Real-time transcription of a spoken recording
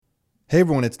Hey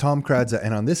everyone, it's Tom Kradza,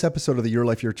 and on this episode of the Your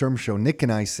Life, Your Term show, Nick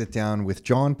and I sit down with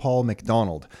John Paul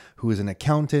McDonald, who is an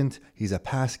accountant. He's a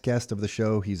past guest of the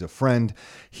show. He's a friend.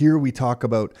 Here we talk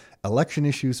about election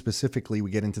issues specifically. We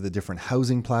get into the different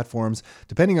housing platforms.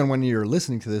 Depending on when you're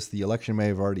listening to this, the election may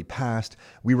have already passed.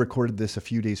 We recorded this a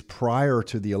few days prior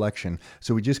to the election,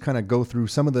 so we just kind of go through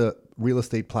some of the real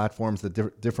estate platforms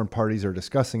that different parties are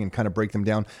discussing and kind of break them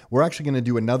down. We're actually going to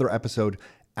do another episode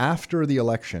after the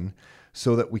election,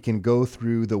 so that we can go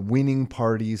through the winning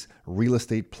party's real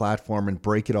estate platform and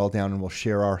break it all down, and we'll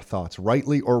share our thoughts.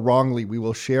 Rightly or wrongly, we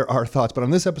will share our thoughts. But on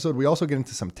this episode, we also get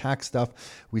into some tax stuff.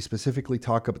 We specifically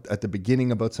talk at the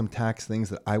beginning about some tax things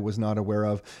that I was not aware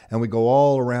of, and we go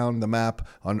all around the map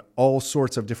on all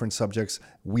sorts of different subjects.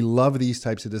 We love these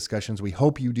types of discussions. We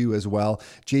hope you do as well.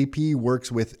 JP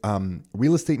works with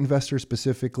real estate investors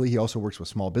specifically. He also works with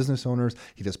small business owners.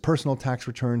 He does personal tax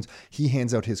returns. He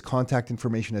hands out his contact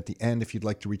information at the end. If you'd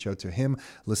like to reach out to him,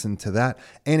 listen to that.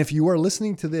 And if you are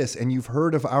listening to this and you've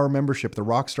heard of our membership, the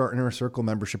Rockstar Inner Circle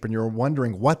membership, and you're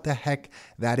wondering what the heck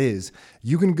that is,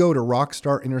 you can go to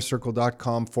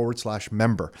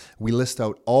rockstarinnercircle.com/member. We list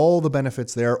out all the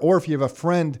benefits there. Or if you have a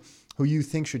friend who you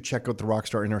think should check out the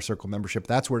Rockstar Inner Circle membership,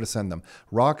 that's where to send them.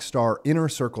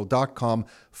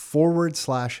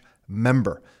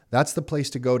 rockstarinnercircle.com/member. That's the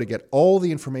place to go to get all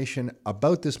the information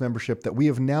about this membership that we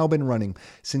have now been running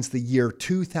since the year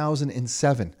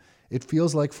 2007. It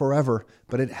feels like forever,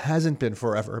 but it hasn't been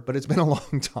forever, but it's been a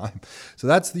long time. So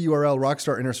that's the URL,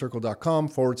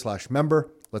 rockstarinnercircle.com/member.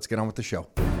 Let's get on with the show.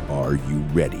 Are you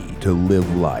ready to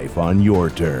live life on your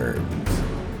terms?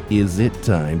 Is it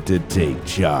time to take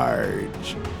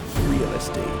charge? Real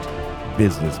estate,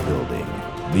 business building,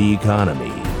 the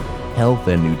economy, health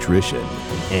and nutrition,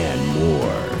 and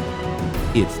more.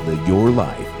 It's the Your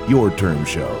Life, Your Term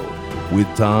show with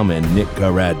Tom and Nick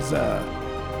Kradza.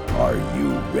 Are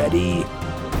you ready?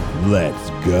 Let's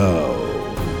go.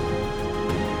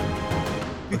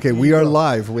 Okay, we are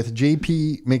live with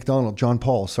JP McDonald,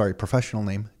 professional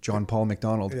name, John Paul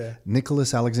McDonald. Yeah.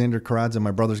 Nicholas Alexander Kradza,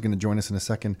 my brother's going to join us in a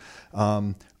second.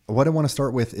 What I want to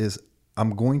start with is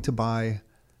I'm going to buy,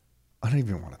 I don't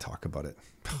even want to talk about it.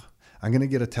 I'm going to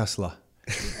get a Tesla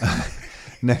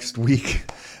next week.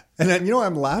 And then,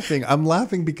 I'm laughing. I'm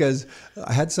laughing because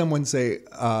I had someone say,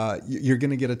 you're going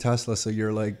to get a Tesla, so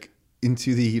you're like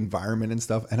into the environment and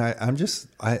stuff. And I guess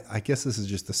this is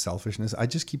just the selfishness. I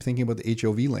just keep thinking about the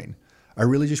HOV lane. I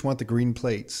really just want the green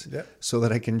plates so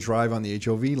that I can drive on the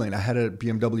HOV lane. I had a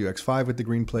BMW X5 with the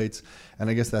green plates, and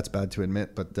I guess that's bad to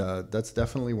admit, but that's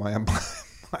definitely why I'm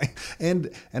buying. And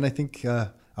I think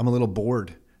I'm a little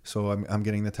bored. So I'm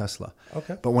getting the Tesla.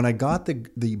 Okay. But when I got the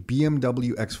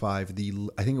BMW X5,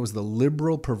 I think it was the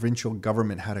Liberal provincial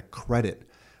government had a credit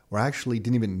where I actually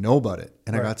didn't even know about it.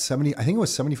 And I got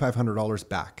 $7,500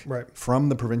 back from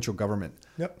the provincial government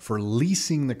for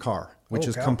leasing the car, which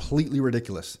is completely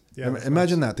ridiculous. Yeah,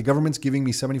 imagine that. The government's giving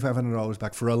me $7,500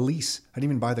 back for a lease. I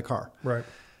didn't even buy the car. Right.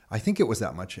 I think it was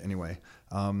that much anyway.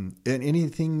 And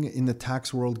anything in the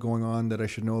tax world going on that I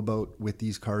should know about with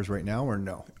these cars right now, or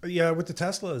no? Yeah, with the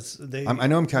Teslas, I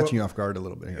know I'm catching you off guard a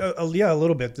little bit here. Yeah, a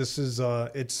little bit. This is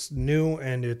it's new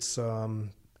and it's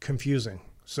confusing.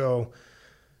 So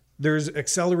there's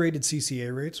accelerated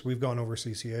CCA rates. We've gone over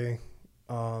CCA.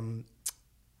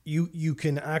 You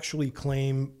can actually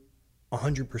claim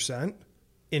 100%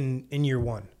 in year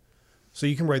one, so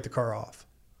you can write the car off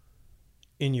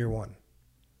in year one.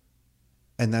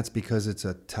 And that's because it's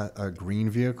a green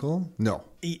vehicle? No.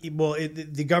 Well,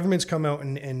 the government's come out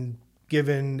and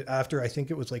given, after I think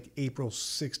it was like April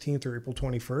 16th or April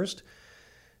 21st,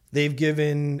 they've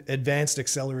given advanced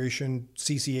acceleration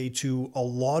CCA to a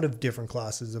lot of different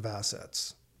classes of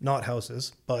assets. Not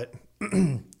houses, but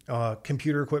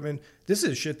computer equipment. This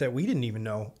is shit that we didn't even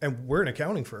know. And we're an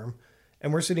accounting firm.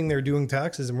 And we're sitting there doing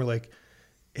taxes and we're like,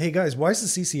 hey guys, why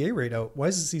is the CCA rate out? Why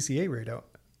is the CCA rate out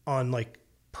on like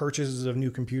purchases of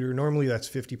new computer? Normally that's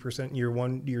 50% in year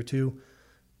one, year two,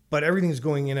 but everything's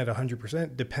going in at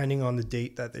 100% depending on the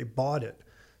date that they bought it.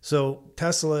 So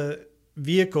Tesla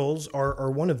vehicles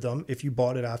are one of them. If you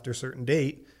bought it after a certain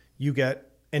date, you get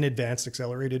an advanced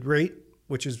accelerated rate,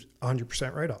 which is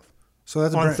 100% write-off. So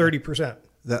that's on 30%.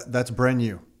 That's brand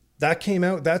new. That came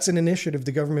out. That's an initiative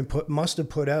the government must have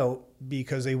put out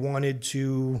because they wanted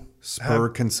to spur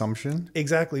consumption.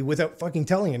 Exactly, without fucking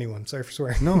telling anyone. Sorry for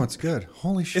swearing. No, it's good.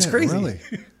 Holy shit. It's crazy. Really?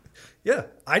 Yeah,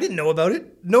 I didn't know about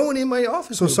it. No one in my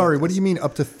office. So sorry, what do you mean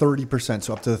up to 30%?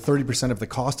 So up to 30% of the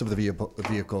cost of the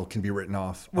vehicle can be written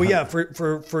off. Well, yeah, for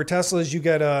Teslas, you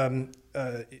get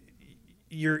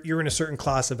you're in a certain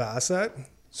class of asset.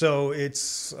 So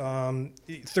it's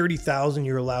 30,000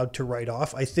 you're allowed to write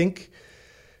off. I think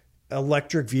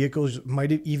electric vehicles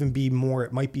might even be more.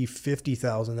 It might be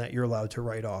 50,000 that you're allowed to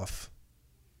write off.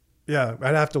 Yeah,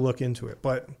 I'd have to look into it,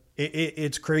 but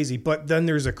it's crazy. But then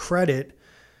there's a credit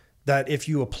that if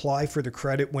you apply for the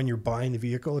credit when you're buying the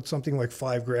vehicle, it's something like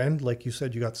 $5,000. Like you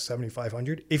said, you got the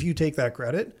 7,500. If you take that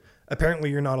credit,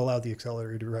 apparently you're not allowed the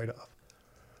accelerator to write off.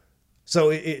 So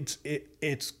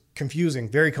it's confusing,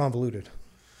 very convoluted.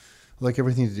 Like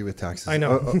everything to do with taxes. I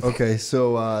know. Okay,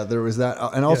 so there was that.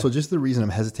 And also just the reason I'm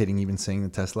hesitating even saying the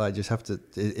Tesla, I just have to,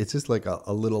 it's just like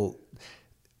a little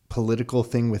political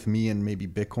thing with me and maybe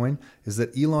Bitcoin, is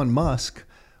that Elon Musk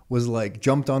was like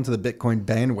jumped onto the Bitcoin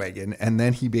bandwagon, and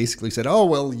then he basically said, oh,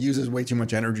 well, it uses way too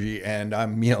much energy, and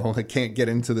I can't get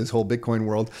into this whole Bitcoin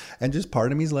world. And just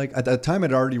part of me is like, at that time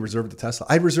I'd already reserved the Tesla.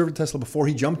 I'd reserved a Tesla before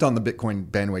he jumped on the Bitcoin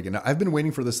bandwagon. I've been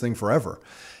waiting for this thing forever.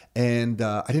 And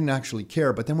I didn't actually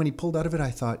care. But then when he pulled out of it, I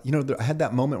thought, I had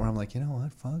that moment where I'm like, you know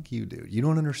what? Fuck you, dude. You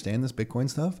don't understand this Bitcoin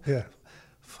stuff? Yeah.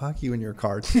 Fuck you and your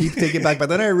car. Take it back. But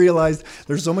then I realized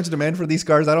there's so much demand for these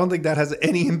cars. I don't think that has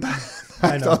any impact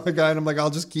on the guy. And I'm like, I'll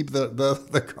just keep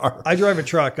the car. I drive a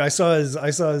truck. I saw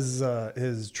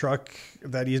his truck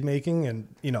that he's making, and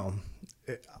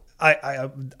I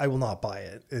will not buy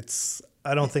it.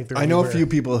 I don't think they're. I know a few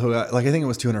people who I think it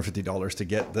was $250 to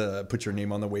get put your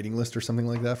name on the waiting list or something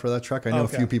like that for that truck. I know a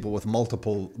few people with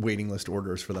multiple waiting list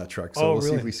orders for that truck. So we'll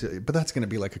see if we see. But that's going to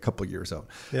be like a couple of years out.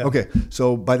 Yeah. Okay,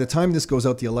 so by the time this goes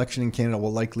out, the election in Canada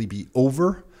will likely be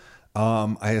over.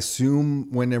 I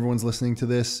assume when everyone's listening to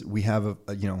this, we have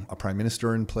a prime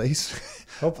minister in place.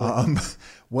 Hopefully.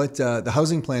 What the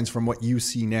housing plans from what you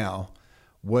see now?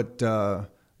 What are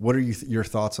your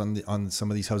thoughts on some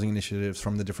of these housing initiatives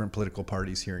from the different political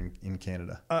parties here in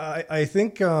Canada? I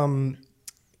think they're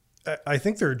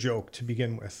a joke to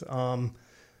begin with.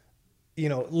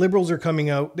 Liberals are coming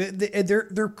out.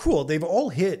 They're cool. They've all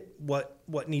hit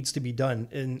what needs to be done,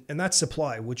 and that's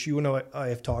supply, which I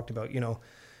have talked about.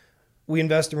 We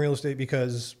invest in real estate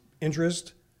because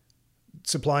interest,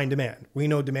 supply, and demand. We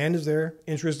know demand is there.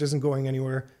 Interest isn't going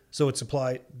anywhere, so it's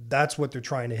supply. That's what they're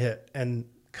trying to hit, and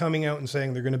coming out and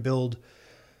saying they're going to build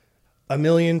 1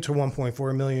 million to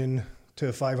 1.4 million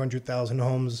to 500,000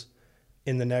 homes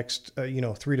in the next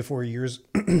 3 to 4 years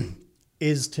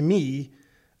is, to me,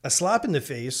 a slap in the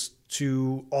face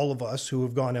to all of us who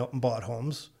have gone out and bought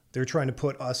homes. They're trying to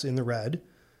put us in the red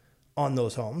on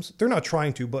those homes. They're not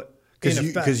trying to, but in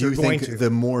effect, they're going to. The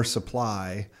more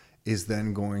supply is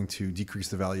then going to decrease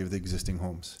the value of the existing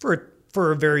homes for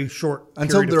a very short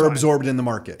until they're absorbed in the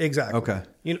market. Exactly. Okay.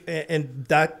 And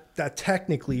that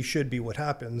technically should be what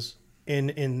happens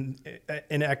in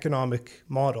an economic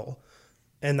model,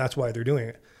 and that's why they're doing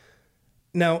it.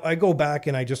 Now I go back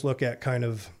and I just look at kind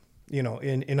of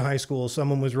in high school,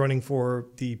 someone was running for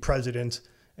the president,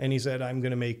 and he said, "I'm going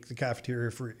to make the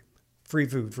cafeteria free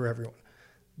food for everyone."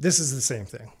 This is the same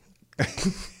thing.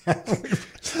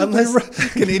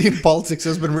 Unless Canadian politics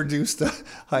has been reduced to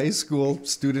high school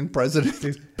student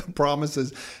president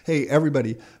promises, hey,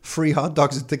 everybody, free hot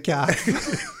dogs at the CAF.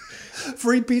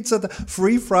 Free pizza,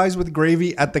 free fries with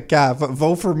gravy at the CAF.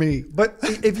 Vote for me. But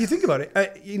if you think about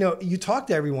it, you talk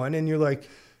to everyone and you're like,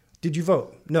 did you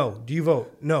vote? No. Do you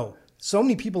vote? No. So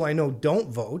many people I know don't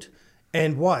vote.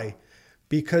 And why?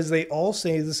 Because they all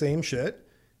say the same shit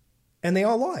and they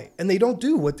all lie. And they don't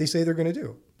do what they say they're going to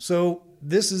do. So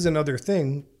this is another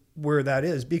thing where that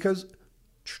is, because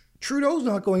Trudeau's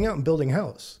not going out and building a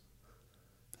house.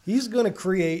 He's going to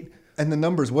create. And the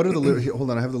numbers, what are the, hold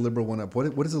on, I have the Liberal one up.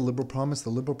 What is the Liberal promise? The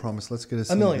Liberal promise, let's get a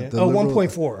 1 million.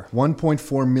 1.4.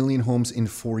 1.4 million homes in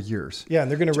 4 years. Yeah,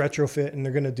 and they're going to retrofit and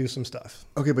they're going to do some stuff.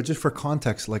 Okay, but just for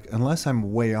context, unless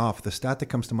I'm way off, the stat that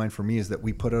comes to mind for me is that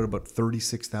we put out about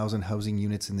 36,000 housing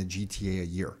units in the GTA a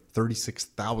year.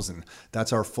 36,000.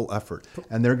 That's our full effort.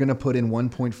 And they're going to put in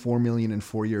 1.4 million in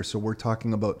 4 years. So we're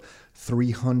talking about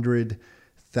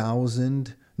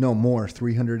 300,000. No, more,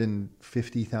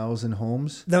 350,000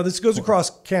 homes. Now, this goes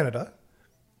across Canada.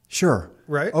 Sure.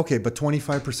 Right? Okay, but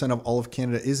 25% of all of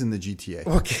Canada is in the GTA.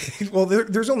 Okay. Well,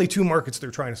 there's only two markets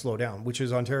they're trying to slow down, which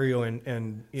is Ontario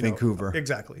and Vancouver.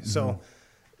 Exactly. Mm-hmm. So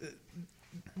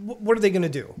what are they going to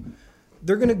do?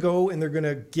 They're going to go and they're going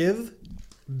to give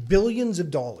billions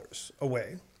of dollars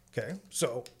away. Okay.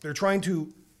 So they're trying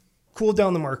to cool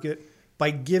down the market by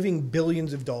giving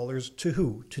billions of dollars to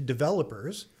who? To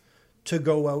developers to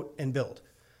go out and build.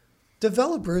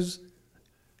 Developers,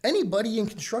 anybody in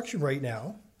construction right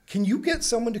now, can you get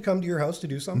someone to come to your house to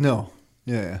do something? No.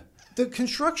 Yeah. The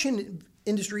construction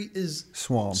industry is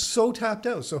swamped, so tapped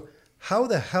out. So how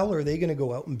the hell are they going to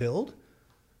go out and build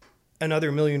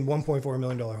another $1.4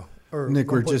 million Or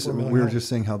Nick, we 1.4 million were homes. just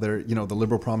saying how the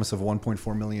liberal promise of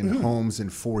 1.4 million homes in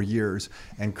 4 years,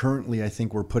 and currently I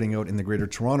think we're putting out in the Greater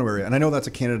Toronto area, and I know that's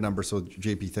a Canada number, so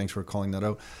JP, thanks for calling that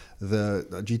out. The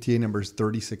GTA number is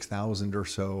 36,000 or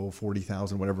so,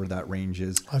 40,000, whatever that range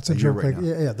is. That's a year joke. right Like,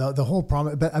 now. yeah. The whole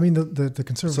promise, but I mean the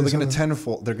conservatives. So they're going to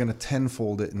tenfold. They're going to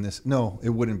tenfold it in this. No, it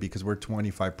wouldn't be because we're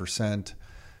 25%.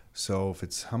 So if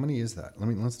it's how many is that?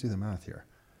 Let's do the math here.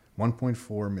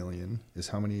 1.4 million is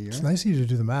how many a year? It's nice of you to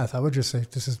do the math. I would just say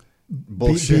this is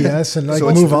Bullshit. BS and like So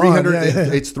it's move on. 300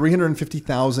 Yeah. It's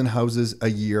 350,000 houses a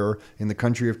year in the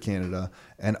country of Canada,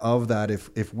 and of that,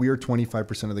 if we're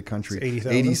 25% of the country, It's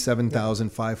 80,000?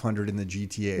 87,500 in the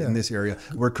GTA Yeah. in this area.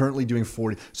 We're currently doing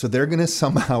 40. So they're going to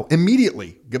somehow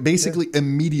immediately,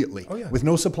 immediately, Oh, yeah. with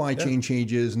no supply chain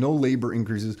changes, no labor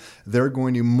increases, they're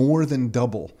going to more than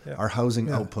double our housing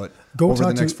output over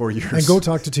the next 4 years. And go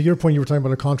talk to your point, you were talking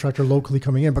about a contractor locally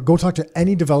coming in, but go talk to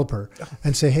any developer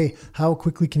and say, hey, how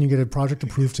quickly can you get a project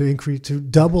approved to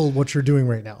double what you're doing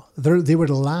right now? They would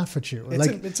laugh at you.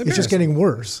 It's It's just getting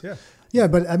worse. Yeah. Yeah,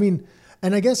 but I mean,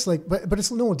 and I guess but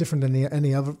it's no different than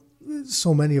any other,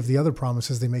 so many of the other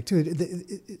promises they make too.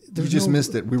 You just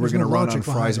missed it. We were going to run on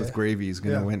fries with gravy. Is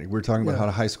going to win. We're talking about how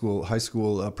a high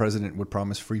school president would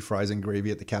promise free fries and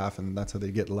gravy at the calf, and that's how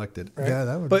they get elected. Right? Yeah,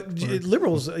 that would. But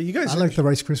Liberals, you guys. I like the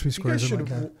Rice Krispie You squares. guys in my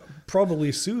should cat.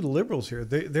 probably sue the Liberals here.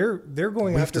 They're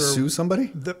going We have after to sue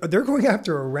somebody. They're going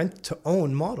after a rent to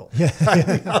own model. Yeah,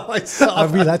 I saw I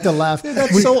mean, I had to laugh.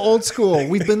 That's so old school.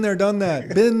 We've been there, done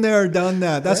that. Been there, done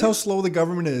that. That's how slow the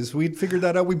government is. We'd figured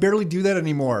that out. We barely do that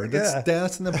anymore.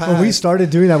 That's in the past. When we started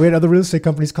doing that, we had other real estate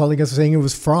companies calling us saying it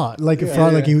was fraud. Like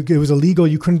it was illegal.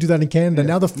 You couldn't do that in Canada.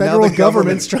 Now the federal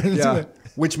government's trying to do it.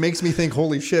 Which makes me think,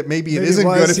 holy shit, maybe it Maybe isn't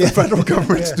it good was, if the federal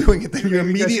government's doing it. Then you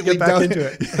Maybe you guys should immediately get back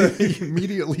doubt into you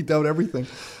immediately doubt everything.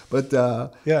 But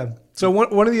Yeah. So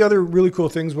one of the other really cool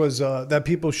things was that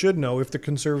people should know if the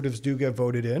Conservatives do get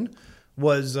voted in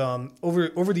was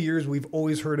over the years we've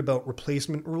always heard about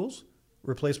replacement rules,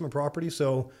 replacement property.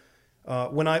 So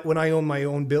when I owned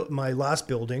my last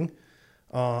building,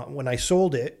 when I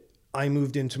sold it, I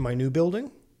moved into my new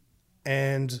building,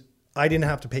 and I didn't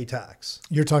have to pay tax.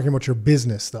 You're talking about your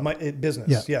business, though. My business,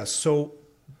 Yeah. yes. So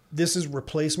this is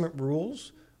replacement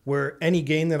rules where any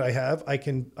gain that I have, I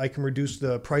can reduce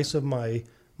the price of my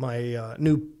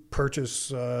new purchase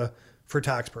for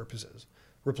tax purposes.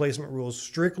 Replacement rules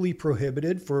strictly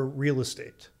prohibited for real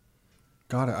estate.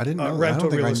 got it. I didn't know that. rental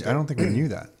real I estate. don't think I knew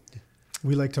that.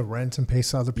 We like to rent and pay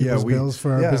other people's bills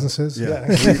for our businesses.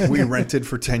 Yeah, we rented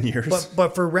for 10 years.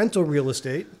 But for rental real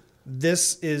estate,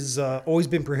 this is always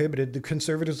been prohibited. The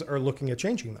Conservatives are looking at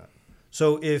changing that.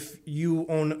 So if you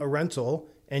own a rental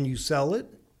and you sell it,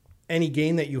 any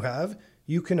gain that you have,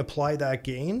 you can apply that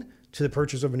gain to the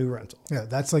purchase of a new rental. Yeah,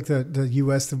 that's like the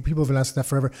U.S. The people have been asking that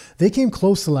forever. They came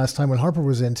close the last time when Harper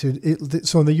was into it.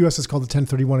 So in the U.S. it's called the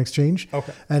 1031 exchange.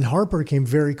 Okay. And Harper came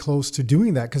very close to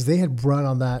doing that because they had run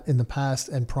on that in the past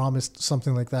and promised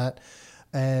something like that,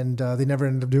 and they never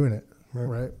ended up doing it.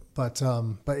 Right. But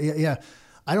yeah.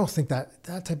 I don't think that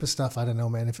type of stuff. I don't know,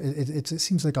 man. If it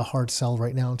seems like a hard sell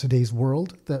right now in today's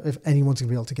world. That if anyone's gonna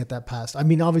be able to get that passed. I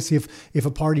mean, obviously, if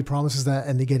a party promises that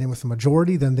and they get in with a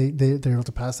majority, then they're able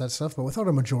to pass that stuff. But without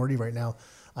a majority right now,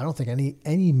 I don't think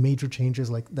any major changes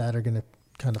like that are gonna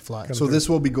kind of fly. So this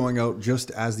will be going out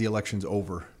just as the election's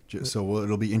over. So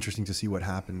it'll be interesting to see what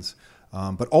happens.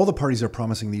 But all the parties are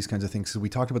promising these kinds of things. So we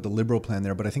talked about the Liberal plan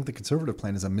there, but I think the Conservative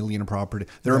plan is 1 million property.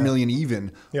 They're 1 million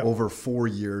even over 4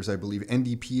 years, I believe.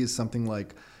 NDP is something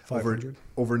like 500.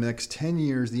 over next 10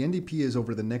 years. The NDP is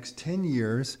over the next 10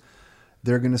 years,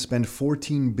 they're going to spend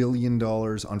 $14 billion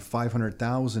on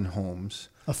 500,000 homes.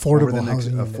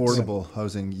 Affordable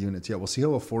housing units. Yeah, we'll see how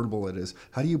affordable it is.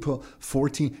 How do you put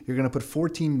 14? You're going to put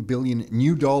 14 billion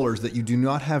new dollars that you do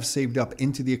not have saved up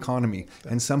into the economy,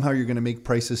 and somehow you're going to make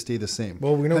prices stay the same.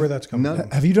 Well, we know where that's coming from.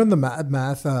 Have you done the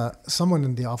math? Someone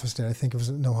in the office did. I think it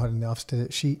was Nohad in the office did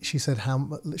it. She said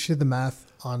she did the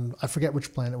math on, I forget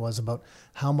which plan it was, about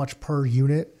how much per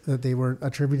unit that they were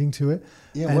attributing to it.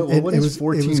 Yeah, what is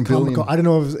 14 billion? I don't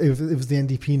know if it was the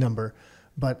NDP number,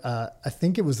 but I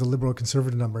think it was the Liberal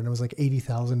Conservative number, and it was like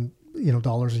 $80,000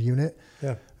 dollars a unit.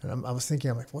 Yeah. And I was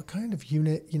thinking, I'm like, what kind of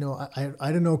unit?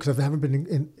 I don't know, because I haven't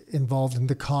been involved in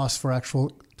the cost for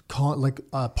actual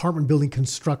apartment building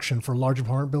construction for large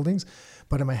apartment buildings.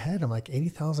 But in my head, I'm like,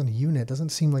 80,000 a unit doesn't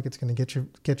seem like it's going to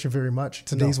get you very much in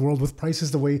today's world with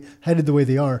prices headed the way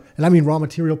they are. And I mean raw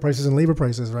material prices and labor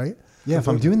prices, right? Yeah, if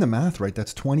I'm doing the math right,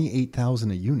 that's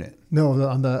 28,000 a unit. No,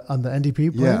 on the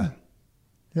NDP plan. Yeah.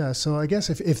 Yeah, so I guess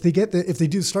if they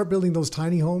do start building those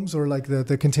tiny homes or like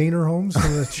the container homes,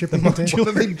 the shipping containers.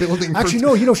 building Actually,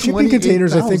 no, shipping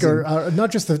containers I think are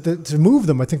not just to move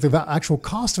them. I think the actual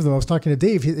cost of them. I was talking to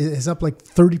Dave, is up like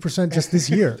 30% just this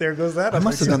year. There goes that. I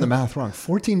must have done the math wrong.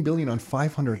 14 billion on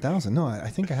 500,000. No, I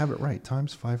think I have it right.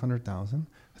 Times 500,000.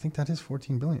 I think that is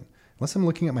 14 billion. Unless I'm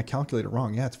looking at my calculator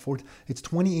wrong. Yeah, it's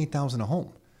 28,000 a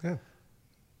home. Yeah.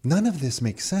 None of this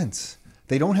makes sense.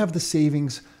 They don't have the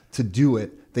savings to do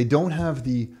it. They don't have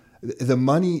the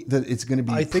money that it's going to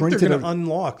be. I think printed. they're going to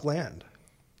unlock land.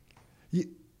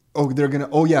 They're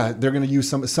going to use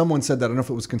some. Someone said that. I don't know if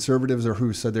it was conservatives or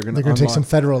who said they're going to take some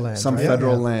federal land. Some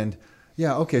federal land.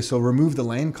 Yeah. Okay. So remove the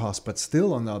land cost, but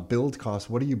still on the build cost,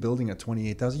 what are you building at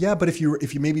 28,000? Yeah, but if you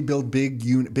maybe build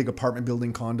big apartment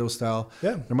building condo style,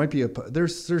 yeah, there might be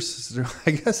there's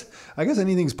I guess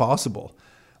anything's possible.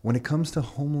 When it comes to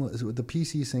homeless, the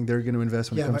PC saying they're going to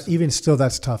invest. But even still,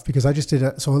 that's tough because I just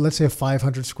did so let's say a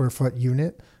 500 square foot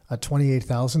unit at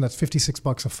 28,000. That's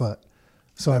 $56 a foot.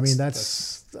 So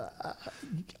that's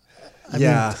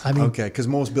okay. Because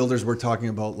most builders we're talking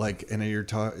about like, and you're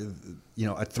talking,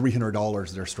 at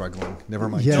 $300 they're struggling. Never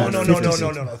mind. Yeah, no.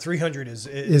 300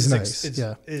 is nice. It's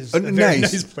a very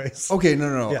nice place. Okay,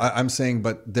 no. Yeah. I'm saying,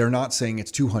 but they're not saying it's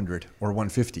 200 or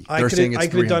 150. I could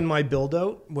have done my build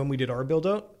out when we did our build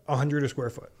out, 100 a square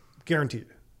foot, guaranteed.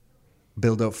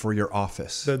 Build out for your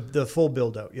office. The full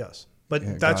build out, yes.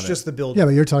 But that's just the build. Yeah,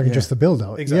 but you're talking just the build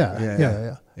out. Exactly.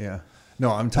 Yeah.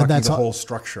 No, I'm talking the whole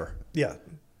structure. Yeah,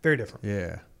 very different.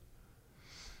 Yeah.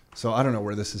 So I don't know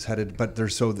where this is headed, but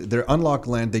they're unlocked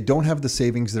land. They don't have the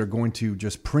savings. They're going to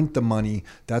just print the money.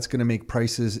 That's going to make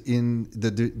prices in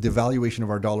the devaluation of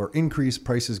our dollar increase.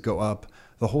 Prices go up.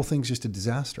 The whole thing's just a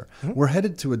disaster. Mm-hmm. We're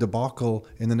headed to a debacle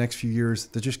in the next few years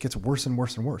that just gets worse and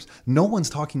worse and worse. No one's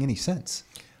talking any sense.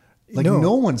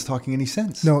 No one's talking any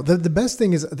sense. No, the best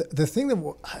thing is the thing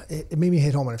that it made me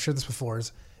hit home, and I've shared this before,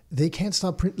 is they can't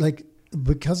stop print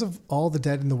because of all the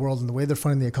debt in the world and the way they're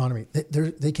funding the economy.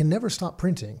 They can never stop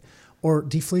printing, or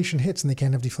deflation hits and they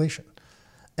can't have deflation.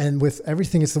 And with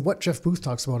everything, it's what Jeff Booth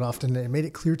talks about often. It made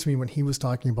it clear to me when he was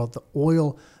talking about the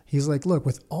oil. He's like, look,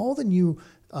 with all the new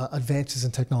advances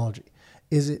in technology,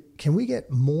 can we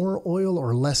get more oil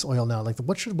or less oil now? Like,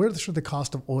 where should the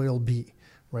cost of oil be?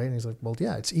 Right. And he's like, well,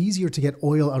 yeah, it's easier to get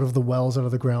oil out of the wells, out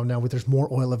of the ground now. There's more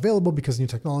oil available because new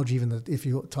technology, even if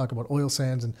you talk about oil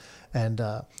sands and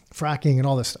fracking and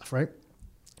all this stuff. Right.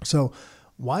 So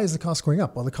why is the cost going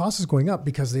up? Well, the cost is going up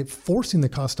because they're forcing the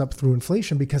cost up through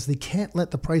inflation because they can't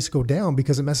let the price go down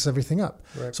because it messes everything up.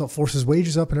 Right. So it forces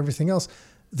wages up and everything else.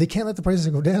 They can't let the prices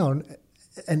go down.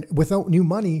 And without new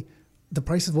money, the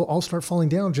prices will all start falling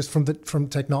down just from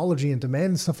technology and demand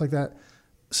and stuff like that.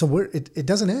 So it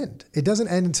doesn't end. It doesn't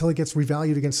end until it gets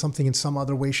revalued against something in some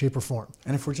other way, shape, or form.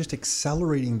 And if we're just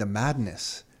accelerating the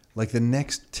madness, like the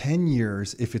next 10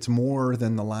 years, if it's more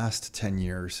than the last 10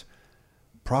 years,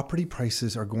 property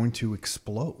prices are going to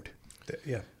explode.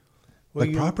 Yeah. Well,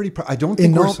 I don't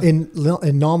think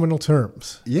in nominal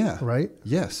terms. Yeah. Right.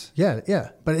 Yes. Yeah.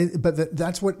 But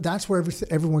that's where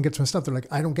everyone gets messed up. They're like,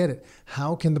 I don't get it.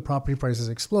 How can the property prices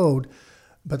explode?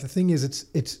 But the thing is,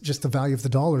 it's just the value of the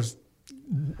dollars.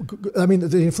 I mean,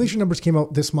 the inflation numbers came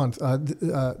out this month,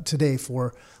 today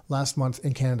for last month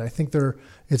in Canada. I think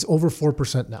it's over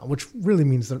 4% now, which really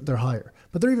means that they're higher.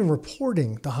 But they're even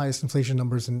reporting the highest inflation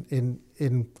numbers in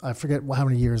I forget how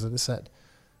many years that is said.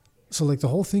 So like the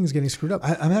whole thing is getting screwed up.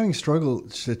 I'm having struggle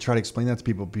to try to explain that to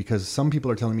people because some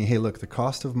people are telling me, hey, look, the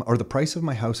price of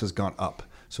my house has gone up.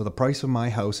 So the price of my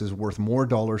house is worth more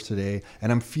dollars today, and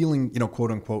I'm feeling,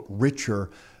 quote unquote, richer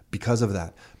because of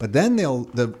that. But then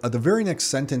the very next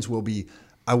sentence will be,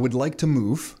 I would like to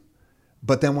move,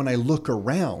 but then when I look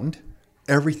around,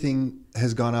 everything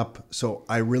has gone up, so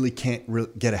I really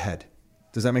can't get ahead.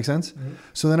 Does that make sense? Mm-hmm.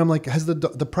 So then I'm like, has the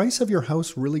price of your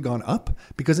house really gone up?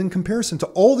 Because in comparison to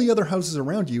all the other houses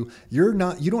around you, you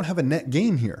don't have a net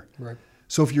gain here. Right.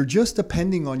 So if you're just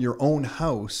depending on your own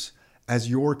house as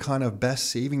your kind of best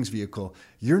savings vehicle,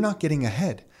 you're not getting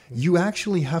ahead. You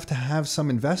actually have to have some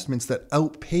investments that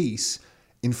outpace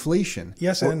inflation.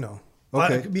 Yes and no.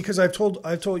 Okay. Because I've told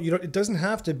it doesn't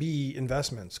have to be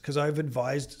investments. Because I've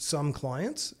advised some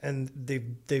clients, and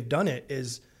they've done it.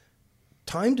 Is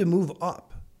time to move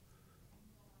up.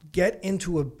 Get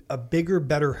into a bigger,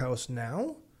 better house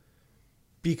now.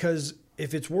 Because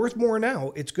if it's worth more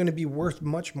now, it's going to be worth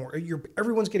much more.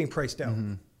 Everyone's getting priced out,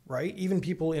 right? Even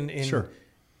people in sure.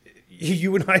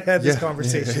 You and I had this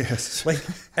conversation. Yes. Like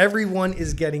everyone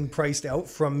is getting priced out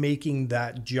from making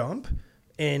that jump.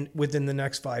 And within the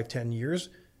next 5-10 years,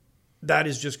 that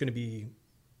is just going to be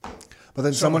But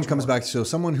then So someone much comes more. back. So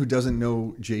someone who doesn't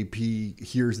know JP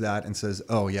hears that and says,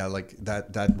 "Oh yeah, like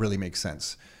that really makes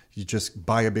sense. You just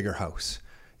buy a bigger house."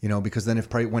 You know, because then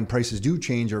when prices do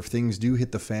change or if things do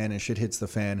hit the fan and shit hits the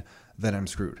fan, then I'm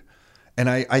screwed. And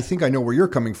I think I know where you're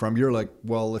coming from. You're like,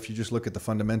 well, if you just look at the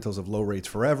fundamentals of low rates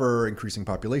forever, increasing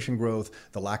population growth,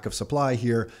 the lack of supply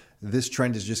here, this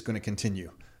trend is just going to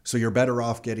continue. So you're better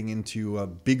off getting into a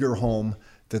bigger home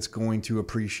that's going to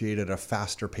appreciate at a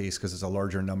faster pace because it's a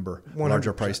larger number, 100%.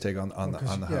 larger price tag on the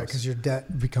house. Yeah, because your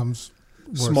debt becomes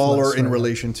worth smaller less, in right?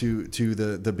 relation to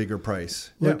the bigger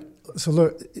price. Look, so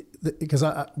look, because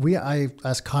I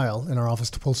asked Kyle in our office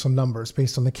to pull some numbers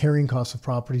based on the carrying costs of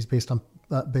properties, based on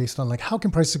like how can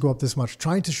prices go up this much,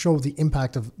 trying to show the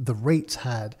impact of the rates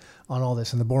had on all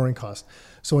this and the borrowing cost.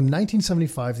 So in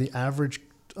 1975, the average,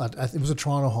 it was a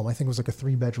Toronto home. I think it was like a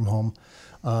 3-bedroom home.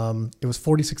 It was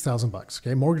 $46,000.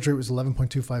 Okay, mortgage rate was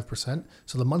 11.25%.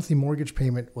 So the monthly mortgage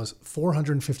payment was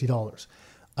 $450.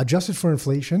 Adjusted for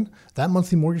inflation, that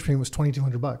monthly mortgage payment was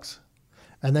 $2,200.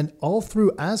 And then all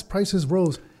through, as prices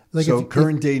rose, like So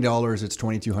current day dollars, it's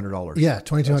 $2,200. yeah,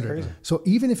 $2,200. So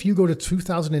even if you go to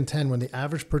 2010, when the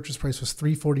average purchase price was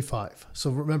 $345. So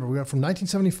remember, we went from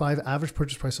 1975 average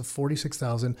purchase price of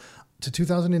 $46,000 to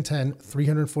 2010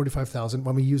 $345,000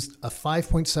 when we used a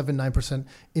 5.79%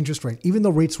 interest rate. Even though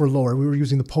rates were lower, we were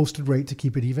using the posted rate to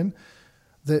keep it even.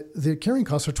 The carrying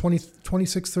costs are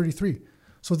 $26.33.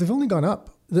 So they've only gone up.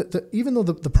 Even though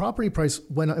the property price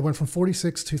went from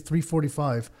 46 to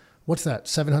 345. What's that?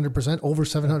 700%, over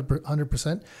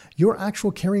 700%. Your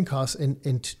actual carrying costs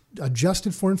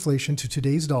adjusted for inflation to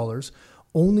today's dollars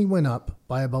only went up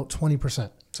by about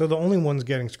 20%. So the only ones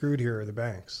getting screwed here are the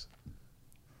banks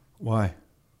Why?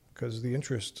 because the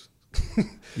interest.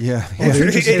 Yeah. Oh, the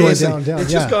interest is going down.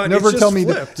 It's Yeah. just gone. Never it's tell just me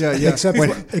flipped. that. Yeah, yeah. Except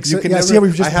you can yeah, never, see how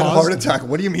we've just I had a heart paused? attack.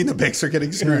 What do you mean the banks are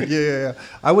getting screwed? Yeah.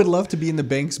 I would love to be in the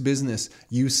bank's business.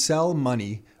 You sell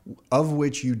money of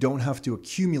which you don't have to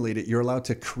accumulate it. You're allowed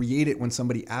to create it when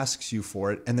somebody asks you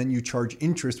for it, and then you charge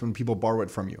interest when people borrow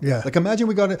it from you. Yeah. Like imagine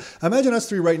us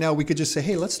three right now, we could just say,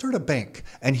 hey, let's start a bank.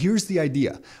 And here's the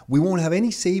idea. We won't have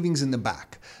any savings in the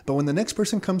back. But when the next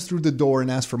person comes through the door and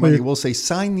asks for money, we'll say,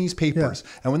 sign these papers.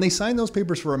 Yeah. And when they sign those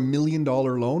papers for $1 million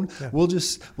loan, we'll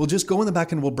just go in the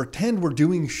back and we'll pretend we're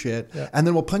doing shit. Yeah. And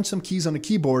then we'll punch some keys on a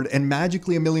keyboard and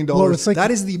magically $1 million. Like,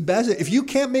 that is the best.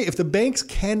 If the banks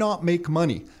cannot make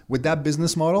money with that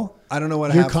business model, I don't know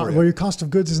what I have for you. Well, your cost of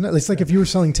goods isn't. It's like if you were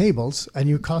selling tables and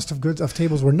your cost of goods of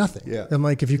tables were nothing. Yeah. And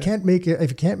like if you can't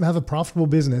have a profitable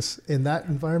business in that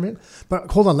environment.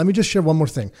 But hold on, let me just share one more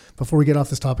thing before we get off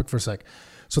this topic for a sec.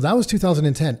 So that was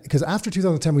 2010, because after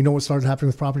 2010, we know what started happening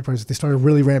with property prices. They started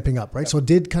really ramping up, right? Yeah. So it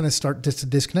did kind of start to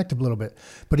disconnect a little bit.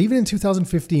 But even in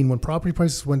 2015, when property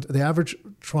prices went, the average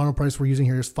Toronto price we're using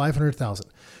here is $500,000.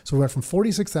 So we went from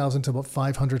 $46,000 to about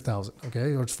 $500,000,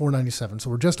 okay? Or it's $497. So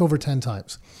we're just over 10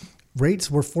 times. Rates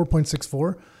were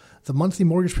 4.64. The monthly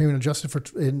mortgage payment adjusted for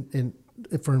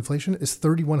inflation is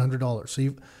 $3,100.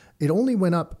 So it only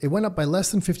went up. It went up by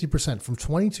less than 50%, from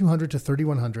 $2,200 to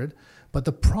 $3,100. But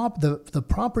the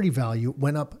property value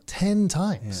went up 10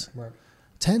 times. Yeah. Right.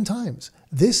 10 times.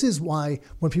 This is why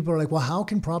when people are like, well, how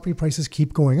can property prices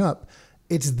keep going up?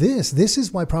 It's this. This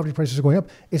is why property prices are going up.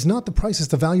 It's not the price. It's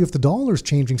the value of the dollar is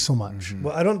changing so much. Mm-hmm.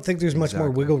 Well, I don't think there's much more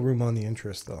wiggle room on the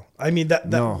interest, though. I mean, that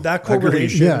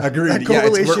correlation. Agreed. That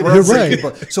correlation. We're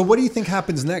right. So what do you think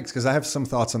happens next? Because I have some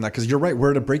thoughts on that. Because you're right.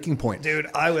 We're at a breaking point. Dude,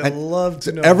 I would love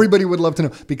to know. Everybody would love to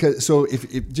know. Because so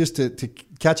if just to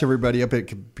catch everybody up,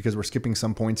 because we're skipping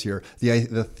some points here,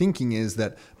 the thinking is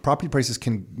that property prices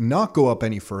can not go up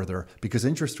any further because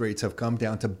interest rates have come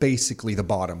down to basically the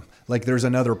bottom. Like there's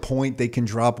another point they can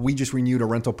drop. We just renewed a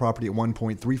rental property at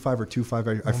 1.35 or 25.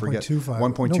 I forget.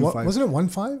 1.25. No, wasn't it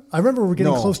 1.5? I remember we're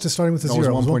getting close to starting with the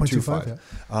zero. It was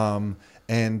 1.25.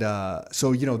 Yeah.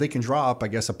 So, they can drop, I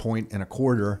guess,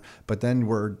 1.25, but then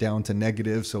we're down to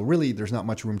negative. So really there's not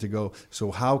much room to go. So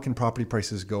how can property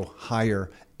prices go higher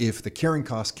if the carrying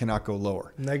costs cannot go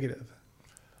lower?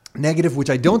 Negative, which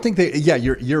I don't think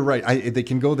you're right. They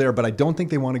can go there, but I don't think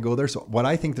they want to go there. So what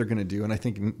I think they're going to do, and I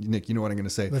think, Nick, you know what I'm going to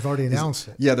say. They've already announced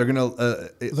it. Yeah, they're going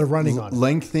to they're running on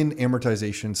lengthen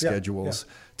amortization schedules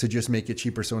to just make it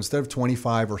cheaper. So instead of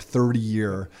 25 or 30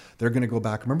 year, they're going to go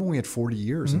back. Remember when we had 40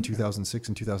 years in 2006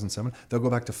 and 2007? They'll go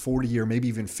back to 40 year, maybe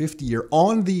even 50 year,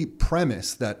 on the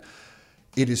premise that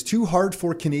it is too hard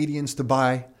for Canadians to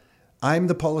buy. I'm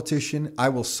the politician. I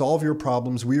will solve your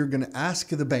problems. We are going to ask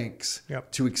the banks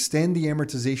to extend the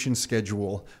amortization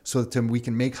schedule so that we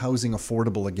can make housing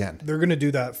affordable again. They're going to do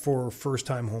that for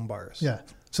first-time home buyers. Yeah.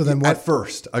 So then what? At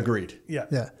first, agreed. Yeah.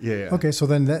 Yeah. Okay. So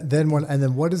then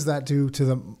what does that do to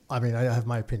them? I mean, I have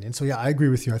my opinion. So yeah, I agree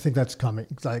with you. I think that's coming.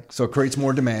 Like, So it creates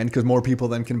more demand because more people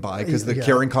then can buy because the Yeah.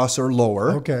 carrying costs are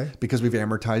lower. Okay. Because we've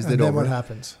amortized and it then over. what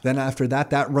happens? Then after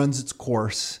that runs its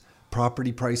course.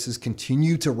 Property prices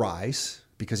continue to rise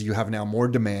because you have now more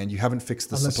demand. You haven't fixed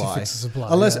the Unless you supply. fix the supply,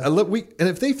 Unless yeah. and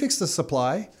if they fix the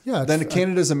supply, Yeah, then it's-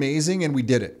 Canada's amazing and we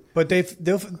did it. But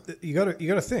you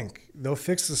gotta think they'll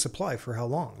fix the supply for how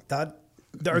long? Are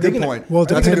Good they gonna, point. Well, are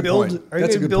they that's a gonna good build? point. Are they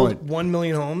That's a going to good build point. 1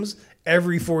 million homes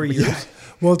every 4 years?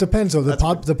 Well, it depends though.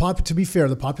 To be fair,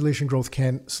 the population growth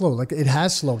can slow. Like it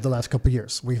has slowed the last couple of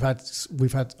years. We've had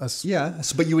Yeah,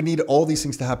 but you would need all these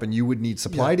things to happen. You would need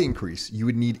supply Yeah. to increase. You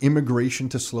would need immigration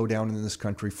to slow down in this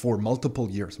country for multiple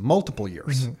years.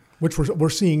 which we're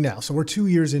seeing now. So we're 2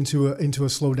 years into a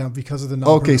slowdown because of the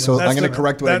Okay, so That's I'm going to the-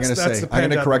 correct what I'm going to that's say. the I'm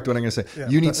going to pandemic. correct what I'm going to say. Yeah.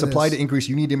 You need But it supply is. to increase.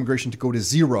 You need immigration to go to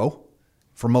zero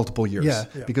for multiple years. Yeah.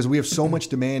 Because we have so much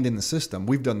demand in the system.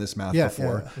 We've done this math Yeah,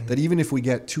 before. yeah. That even if we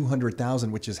get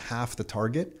 200,000, which is half the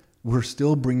target, we're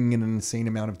still bringing in an insane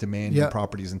amount of demand Yeah. in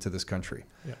properties into this country.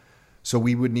 Yeah. So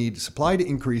we would need supply to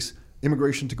increase,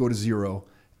 immigration to go to zero,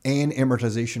 and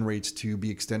amortization rates to be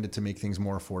extended to make things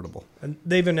more affordable. And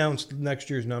they've announced next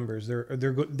year's numbers.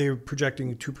 They're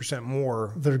projecting 2%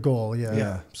 more. their goal.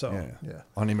 Yeah. So Yeah.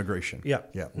 On immigration. Yeah.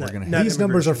 Yeah. Net- We're going to net- These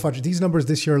numbers are immigration. fudged. These numbers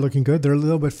this year are looking good. They're a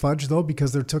little bit fudged though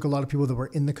because they took a lot of people that were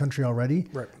in the country already,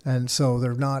 Right. and so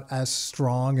they're not as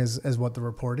strong as what they're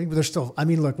reporting. But they're still. I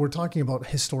mean, look, we're talking about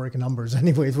historic numbers,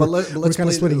 anyways. But We're kind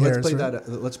of splitting hairs. right?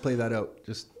 Let's play that out.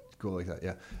 Just go like that.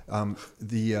 Yeah.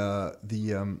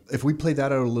 If we play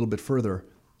that out a little bit further,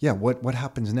 yeah. What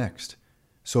happens next?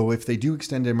 So if they do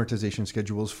extend amortization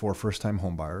schedules for first-time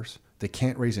home buyers, they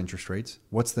can't raise interest rates.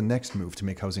 What's the next move to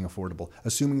make housing affordable?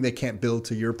 Assuming they can't build,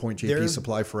 to your point, JP,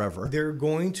 supply forever. They're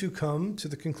going to come to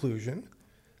the conclusion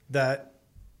that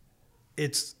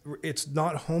it's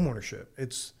not home ownership.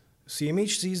 It's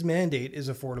CMHC's mandate is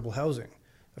affordable housing.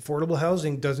 Affordable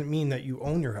housing doesn't mean that you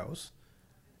own your house.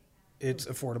 It's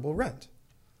affordable rent.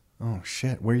 Oh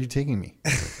shit! Where are you taking me?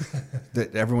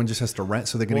 That everyone just has to rent,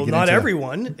 so they're going Well, to get not into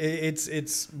everyone.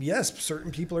 It's yes,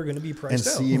 certain people are going to be priced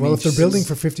out. see- Well, if they're building CMHC's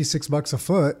for $56 a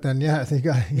foot, then yeah, I think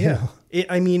Yeah.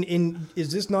 I mean,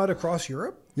 is this not across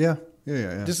Europe? Yeah.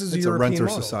 This is it's a European renter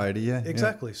model. society. Yeah.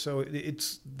 Exactly. So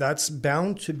that's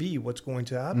bound to be what's going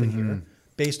to happen here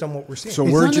based on what we're seeing. So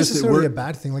it's we're not just necessarily we're, a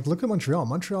bad thing. Like look at Montreal.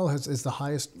 Montreal is the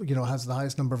highest, has the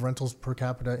highest number of rentals per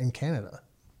capita in Canada.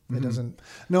 It doesn't.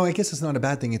 No, I guess it's not a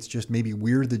bad thing. It's just maybe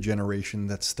we're the generation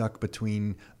that's stuck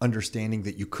between understanding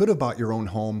that you could have bought your own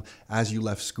home as you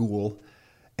left school,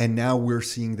 and now we're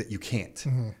seeing that you can't.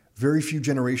 Very few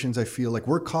generations, I feel like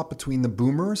we're caught between the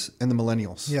boomers and the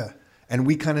millennials. Yeah. And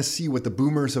we kind of see what the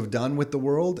boomers have done with the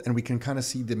world, and we can kind of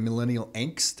see the millennial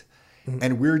angst.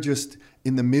 And we're just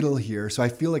in the middle here. So I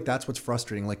feel like that's what's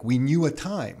frustrating. Like we knew a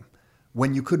time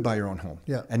when you could buy your own home.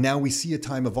 Yeah. And now we see a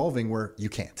time evolving where you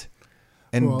can't.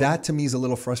 And Well- that to me is a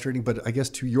little frustrating, but I guess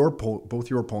to your both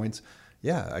your points,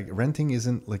 yeah, renting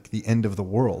isn't like the end of the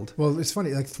world. Well, it's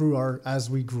funny. Like as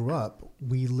we grew up,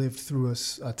 we lived through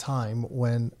a time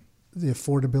when the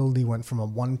affordability went from a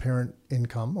one-parent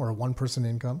income or a one-person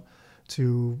income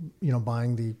to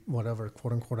buying the whatever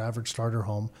quote unquote average starter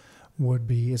home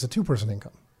is a two-person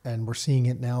income. And we're seeing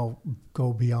it now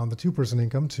go beyond the two-person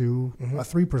income to a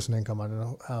three-person income. I don't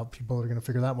know how people are going to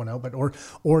figure that one out, but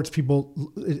or it's people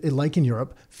like in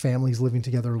Europe, families living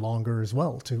together longer as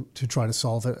well to try to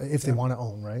solve it if they want to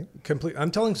own, right? I'm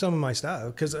telling some of my staff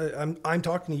because I'm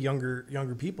talking to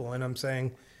younger people and I'm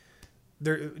saying,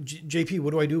 JP,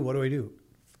 what do I do? What do I do?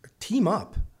 Team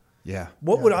up. Yeah.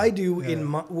 What would I do in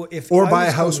my if Or I buy a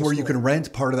was house going where to you school? can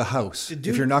rent part of the house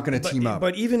if you're not going to team up.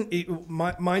 But even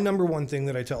my number one thing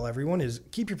that I tell everyone is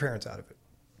keep your parents out of it.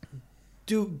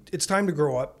 It's time to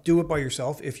grow up. Do it by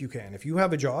yourself if you can. If you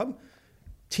have a job,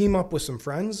 team up with some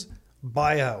friends,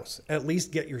 buy a house. At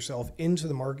least get yourself into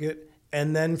the market.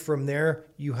 And then from there,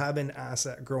 you have an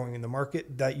asset growing in the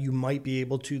market that you might be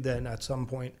able to then at some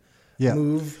point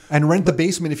move. And rent the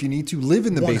basement if you need to. Live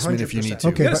in the basement if you need to.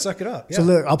 100%. Okay, You gotta but- suck it up. So Yeah.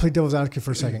 look, I'll play devil's advocate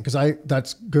for a second because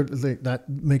that's good. That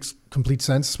makes complete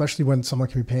sense, especially when someone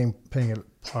can be paying a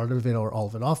part of it or all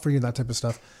of it off for you, that type of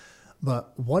stuff.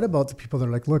 But what about the people that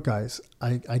are like, look, guys,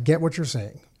 I get what you're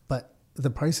saying, but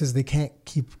the prices, they can't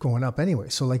keep going up anyway.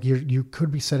 So like you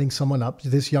could be setting someone up,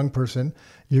 this young person,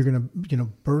 you're going to,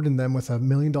 burden them with $1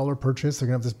 million purchase. They're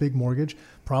going to have this big mortgage,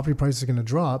 property prices are going to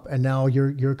drop. And now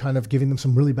you're kind of giving them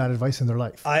some really bad advice in their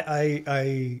life.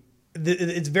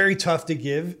 It's very tough to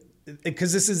give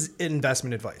because this is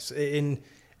investment advice.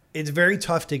 It's very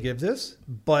tough to give this,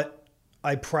 but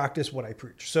I practice what I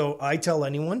preach. So I tell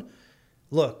anyone,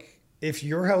 look, if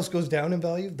your house goes down in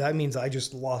value, that means I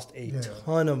just lost a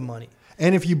ton of money.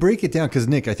 And if you break it down, because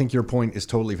Nick, I think your point is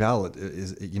totally valid.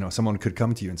 Is, you know, someone could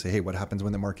come to you and say, "Hey, what happens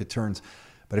when the market turns?"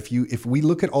 But if we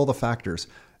look at all the factors,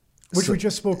 which we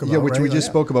just spoke about, yeah, which right? we just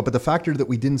spoke about, but the factor that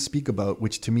we didn't speak about,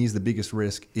 which to me is the biggest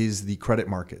risk, is the credit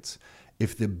markets.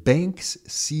 If the banks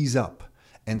seize up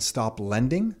and stop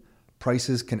lending,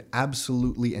 prices can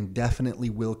absolutely and definitely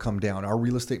will come down. Our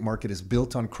real estate market is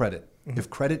built on credit. Mm-hmm. If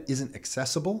credit isn't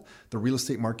accessible, the real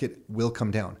estate market will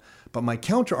come down. But my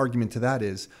counter argument to that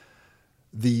is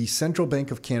the Central Bank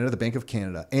of Canada, the Bank of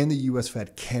Canada, and the US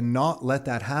Fed cannot let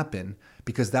that happen,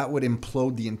 because that would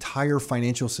implode the entire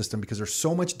financial system, because there's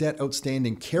so much debt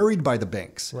outstanding carried by the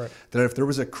banks that if there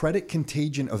was a credit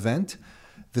contagion event,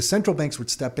 the central banks would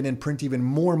step in and print even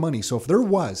more money. So if there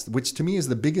was, which to me is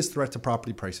the biggest threat to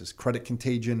property prices, credit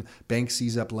contagion, banks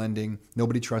seize up lending,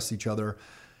 nobody trusts each other,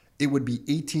 it would be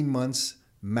 18 months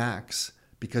max,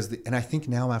 because and I think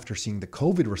now after seeing the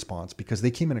COVID response, because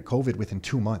they came into COVID within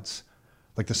 2 months.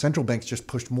 Like the central banks just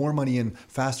pushed more money in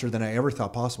faster than I ever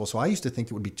thought possible. So I used to think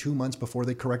it would be 2 months before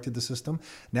they corrected the system.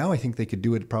 Now I think they could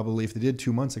do it probably, if they did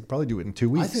 2 months, they could probably do it in 2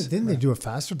 weeks. I think, didn't they do it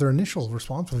faster? Their initial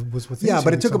response was within 2 Yeah,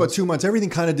 but it weeks took about almost. 2 months. Everything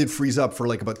kind of did freeze up for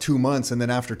like about 2 months. And then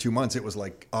after 2 months, it was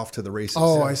like off to the races.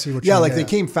 Oh, I see what yeah, you mean. like Yeah. they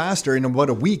came faster in about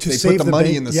a week. They save put the the money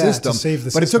bank- in the yeah, system. to save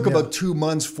the but it took system, about 2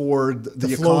 months for the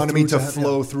flow economy through to to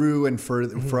flow through and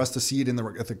for us to see it in the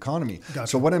economy. Gotcha.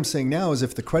 So what I'm saying now is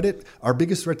if the credit, our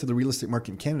biggest threat to the real estate market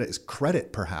in Canada is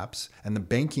credit perhaps, and the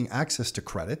banking access to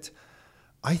credit,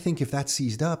 I think if that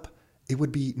seized up, it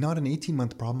would be not an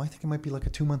 18-month problem. I think it might be like a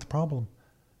 2-month problem,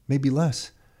 maybe less.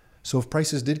 So if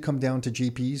prices did come down to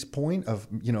JP's point of,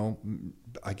 you know,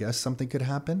 I guess something could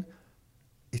happen,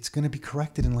 it's going to be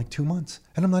corrected in like 2 months.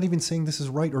 And I'm not even saying this is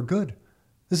right or good.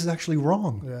 This is actually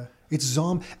wrong. Yeah. It's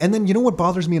And then you know what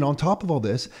bothers me, and on top of all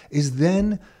this is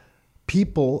then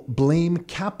people blame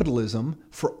capitalism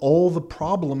for all the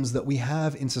problems that we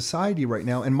have in society right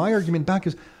now. And my argument back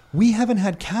is we haven't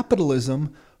had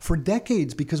capitalism for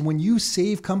decades, because when you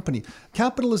save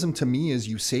capitalism to me is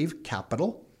you save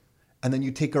capital and then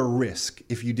you take a risk.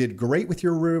 If you did great with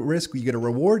your risk, you get a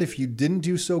reward. If you didn't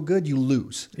do so good, you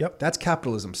lose. Yep. That's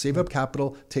capitalism. Save up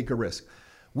capital, take a risk.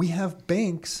 We have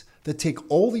banks that take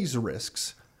all these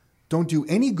risks, don't do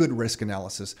any good risk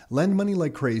analysis, lend money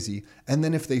like crazy, and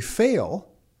then if they fail,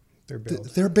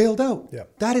 they're bailed out. Yeah.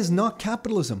 That is not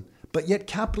capitalism. But yet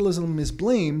capitalism is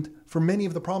blamed for many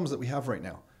of the problems that we have right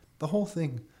now. The whole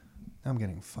thing, I'm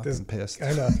getting fucking pissed.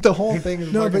 I know. The whole thing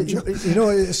is No, fucking but you know,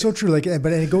 it's so true. Like,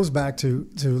 but it goes back to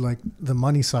like the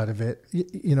money side of it.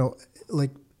 You know,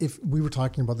 like if we were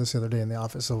talking about this the other day in the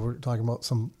office, so we're talking about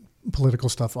some political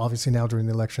stuff, obviously now during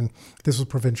the election. This was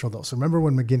provincial though. So remember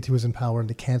when McGuinty was in power and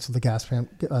they canceled the gas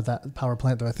plant, that power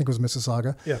plant that I think was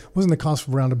Mississauga? Yeah. Wasn't the cost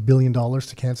of around $1 billion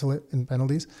to cancel it in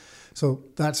penalties? So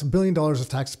that's $1 billion of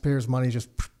taxpayers' money just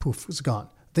poof, it's gone.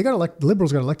 They got elected,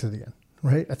 Liberals got elected again,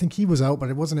 right? I think he was out,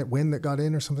 but it wasn't Wynne that got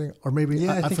in or something, or maybe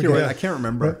Yeah, I think forget. you're right. I can't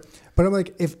remember. Right? But I'm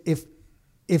like,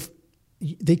 if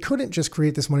they couldn't just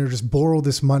create this money or just borrow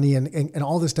this money and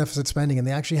all this deficit spending, and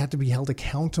they actually had to be held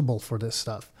accountable for this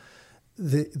stuff,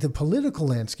 the political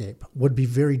landscape would be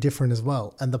very different as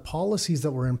well. And the policies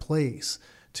that were in place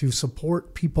to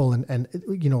support people and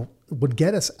you know, would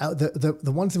get us out,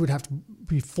 the ones that would have to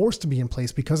be forced to be in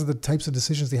place because of the types of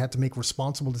decisions they had to make,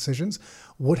 responsible decisions,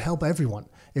 would help everyone.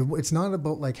 It's not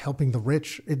about like helping the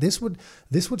rich. This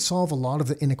would solve a lot of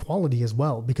the inequality as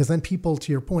well, because then people,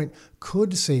 to your point,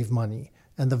 could save money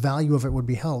and the value of it would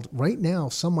be held. Right now,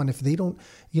 someone, if they don't,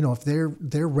 you know, if they're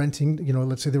renting, you know,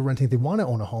 let's say they're renting, they want to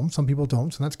own a home. Some people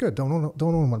don't, so that's good. Don't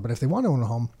own one. But if they want to own a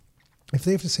home, if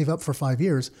they have to save up for 5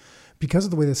 years, because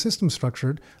of the way the system's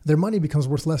structured, their money becomes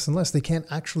worth less and less. They can't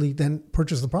actually then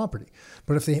purchase the property.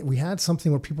 But if we had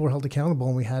something where people were held accountable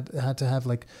and we had to have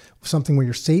like something where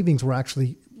your savings were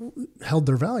actually held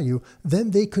their value,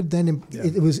 then they could then,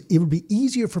 it would be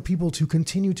easier for people to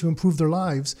continue to improve their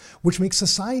lives, which makes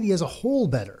society as a whole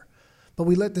better. But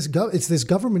we let it's this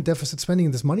government deficit spending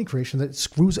and this money creation that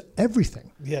screws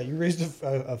everything. Yeah, you raised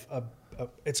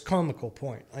it's comical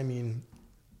point. I mean,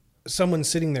 someone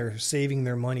sitting there saving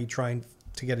their money trying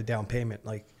to get a down payment,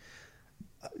 like,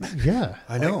 yeah,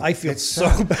 I know. I feel It's so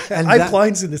sad. bad. And I have that-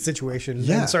 clients in this situation.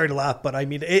 Yeah. And sorry to laugh, but I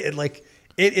mean, it's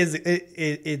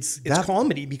That-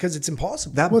 comedy because it's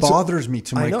impossible. That Well, so- bothers me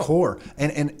to I my know. core.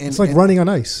 And it's like running on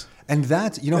ice. And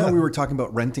that, you know how Yeah. we were talking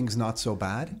about renting's not so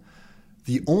bad?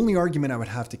 The only argument I would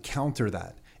have to counter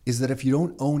that is that if you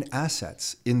don't own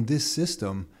assets in this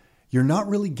system, you're not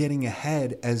really getting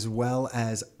ahead as well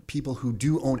as people who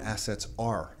do own assets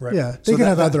are. Right. Yeah, they can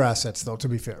have other assets though. To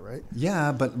be fair, right?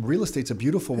 Yeah, but real estate's a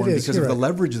beautiful one is, because you're of the right.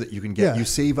 leverage that you can get. Yeah. You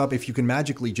save up if you can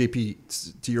magically,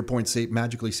 JP, to your point,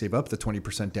 magically save up the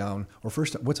 20% down. Or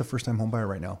what's a first-time home buyer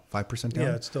right now? 5% down.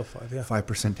 Yeah, it's still 5. Yeah.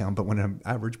 5% down. But when an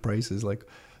average price is like,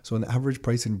 so an average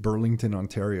price in Burlington,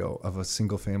 Ontario, of a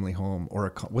single-family home,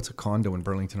 or what's a condo in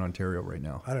Burlington, Ontario right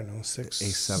now? I don't know, 6,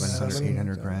 700,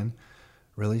 800 grand.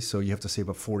 Really? So you have to save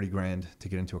up 40 grand to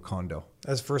get into a condo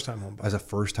as a first-time home buyer. as a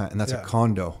first time, and that's Yeah. a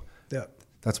condo. Yeah.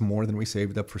 That's more than we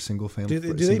saved up for single family.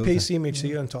 Do they pay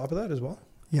CMHC on top of that as well?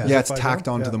 Yeah. Yeah, it's $5? tacked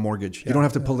onto Yeah. the mortgage. You Yeah. don't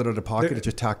have to pull it out of pocket; There- it's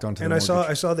just tacked onto And the I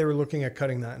mortgage. saw they were looking at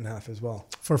cutting that in half as well.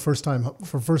 For first time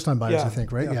buyers, Yeah. I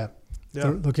think, right? Yeah. Yeah. Yeah.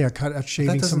 They're looking at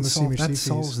shaving some of the CMHC that fees.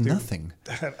 solves nothing.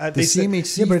 The They said,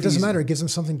 CMHC Yeah, but it doesn't fees- matter. It gives them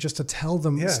something just to tell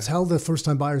them, Yeah. tell the first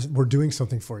time buyers we're doing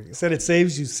something for you. said it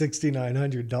saves you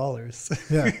 $6,900.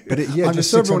 Yeah. But On a just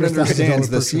so everyone $600,000 understands,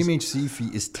 the purchase. CMHC fee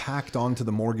is tacked onto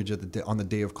the mortgage on the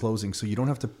day of closing, so you don't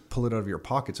have to pull it out of your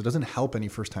pocket. So it doesn't help any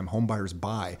first-time home buyers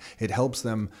buy. It helps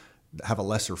them have a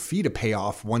lesser fee to pay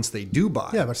off once they do buy.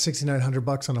 Yeah, but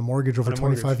 $6,900 on a mortgage over On a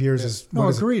 25 mortgage, years yeah. is No, what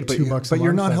is it, agreed. But, $2 but a you're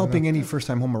month? not I don't helping know. any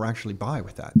first-time homeowner actually buy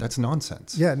with that. That's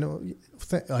nonsense. Yeah, no,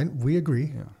 we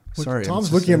agree. Yeah. Look, Sorry, Tom's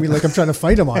I'm looking at me like I'm trying to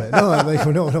fight him on it. No, I'm like,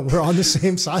 no, we're on the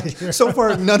same side here. So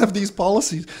far, none of these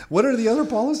policies. What are the other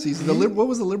policies? What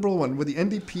was the liberal one? Well, the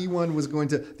NDP one was going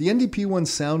to. The NDP one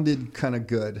sounded kind of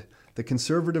good. The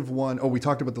conservative one. Oh, we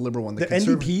talked about the liberal one. The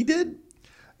NDP did?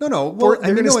 No. Well,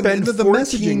 They're going to spend the $14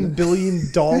 messaging. billion.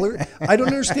 I don't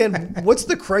understand. What's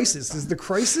the crisis? Is the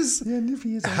crisis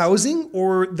NDP is housing,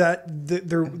 or that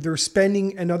they're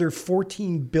spending another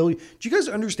 $14 billion? Do you guys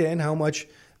understand how much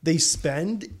they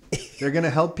spend? They're going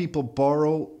to help people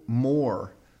borrow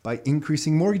more by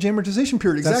increasing mortgage amortization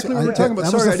period. Exactly That's- what we're talking about.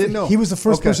 that was Sorry, I the- didn't know. he was the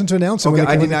first person to announce it when Okay,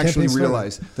 they I came didn't with the actually campaign slogan.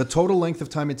 realize the total length of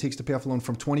time it takes to pay off a loan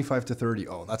from 25 to 30.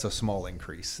 Oh, that's a small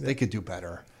increase. They could do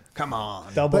better. Come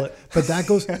on. Double it. But that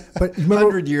goes. But remember,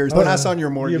 100 years. Pass on your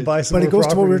mortgage. You buy some But it more goes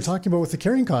to what we were properties. talking about with the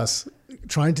carrying costs.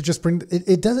 Trying to just bring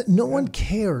it doesn't. No one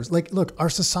cares. Like, look, our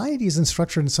society isn't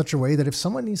structured in such a way that if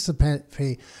someone needs to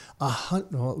pay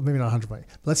well, maybe not 100 million,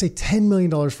 but let's say $10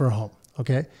 million for a home,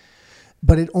 okay,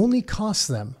 but it only costs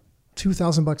them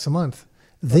 $2,000 a month.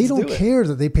 They don't do it. care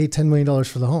that they pay $10 million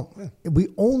for the home. We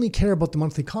only care about the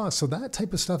monthly cost. So that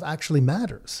type of stuff actually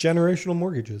matters. Generational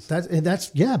mortgages.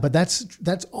 But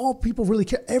that's all people really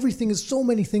care. Everything is, so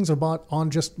many things are bought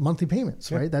on just monthly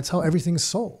payments, right? That's how everything is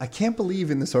sold. I can't believe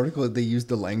in this article that they used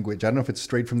the language. I don't know if it's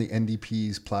straight from the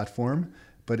NDP's platform,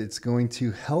 but it's going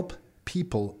to help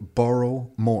people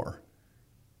borrow more.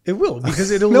 It will,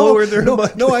 because it'll lower their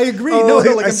monthly. No, I agree. Oh, no,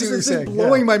 I like see what you're this is saying.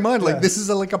 blowing Yeah. my mind. Like Yeah. this is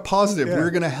like a positive. Yeah. We're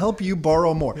going to help you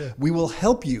borrow more. We will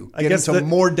help you I get guess into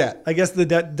more debt. I guess the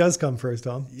debt does come first,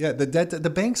 Tom. Yeah, the debt. The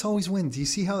banks always win. Do you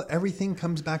see how everything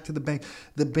comes back to the bank?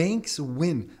 The banks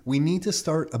win. We need to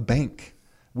start a bank.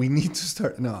 We need to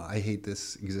start. No, I hate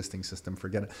this existing system.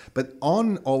 Forget it. But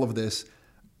on all of this,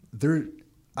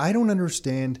 I don't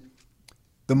understand.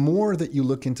 The more that you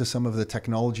look into some of the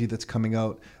technology that's coming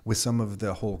out with some of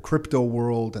the whole crypto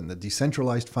world and the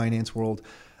decentralized finance world,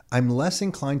 I'm less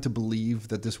inclined to believe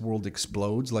that this world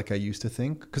explodes like I used to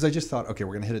think. Because I just thought, okay,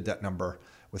 we're going to hit a debt number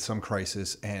with some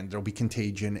crisis and there'll be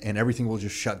contagion and everything will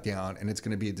just shut down and it's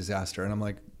going to be a disaster. And I'm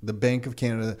like, the Bank of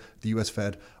Canada, the US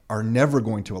Fed are never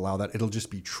going to allow that. It'll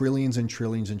just be trillions and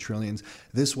trillions and trillions.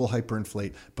 This will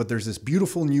hyperinflate. But there's this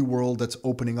beautiful new world that's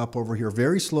opening up over here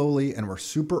very slowly, and we're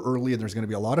super early, and there's going to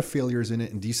be a lot of failures in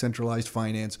it in decentralized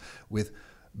finance with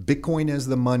Bitcoin as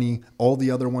the money, all the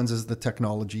other ones as the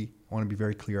technology. I want to be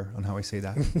very clear on how I say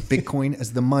that. Bitcoin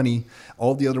as the money,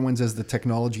 all the other ones as the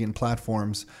technology and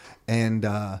platforms. And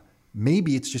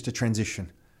maybe it's just a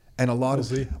transition. And a lot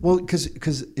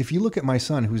because if you look at my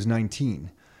son who's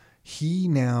 19,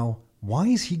 why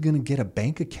is he going to get a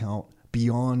bank account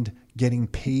beyond getting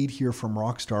paid here from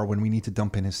Rockstar when we need to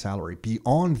dump in his salary?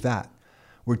 Beyond that,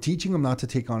 we're teaching him not to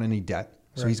take on any debt.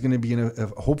 So he's going to be in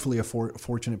hopefully a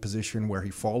fortunate position where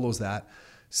he follows that,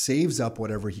 saves up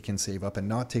whatever he can save up and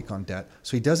not take on debt.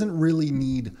 So he doesn't really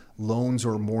need loans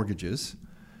or mortgages.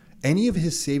 Any of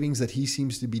his savings that he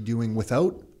seems to be doing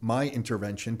without my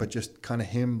intervention, but just kind of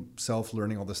himself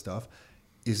learning all this stuff,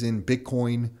 is in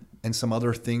Bitcoin and some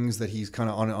other things that he's kind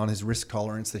of on his risk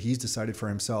tolerance that he's decided for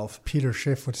himself. Peter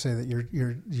Schiff would say that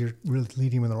you're really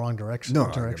leading him in the wrong direction. No,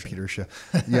 Peter Schiff.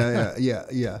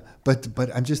 Yeah.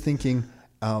 But I'm just thinking,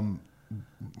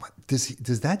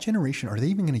 does that generation, are they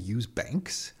even going to use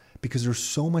banks? Because there's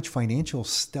so much financial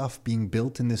stuff being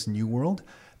built in this new world.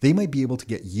 They might be able to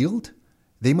get yield.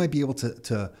 They might be able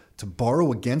to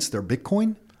borrow against their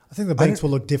Bitcoin. I think the banks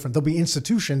will look different. There'll be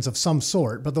institutions of some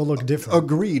sort, but they'll look different.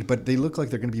 Agreed, but they look like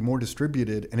they're going to be more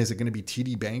distributed. And is it going to be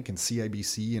TD Bank and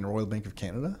CIBC and Royal Bank of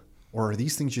Canada? Or are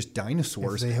these things just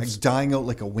dinosaurs dying out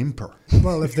like a whimper?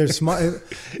 Well, if they're smart,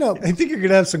 no. I think you're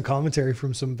going to have some commentary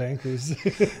from some bankers.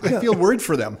 I feel worried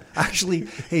for them. Actually,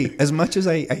 hey, as much as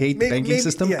I hate the banking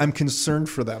system, I'm concerned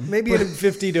for them. Maybe in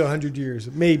 50 to 100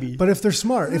 years, maybe. But if they're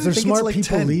smart, if they're smart like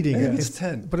people 10. leading it, it's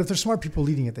 10. But if they're smart people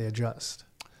leading it, they adjust.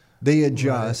 They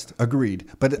adjust, agreed.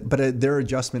 But their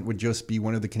adjustment would just be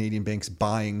one of the Canadian banks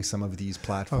buying some of these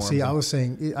platforms. Oh, see, I was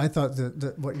saying, I thought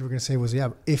that what you were going to say was,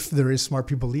 if there is smart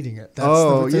people leading it. That's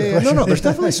no, there's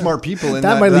definitely smart people in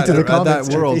that might lead to the comments.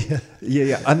 That world.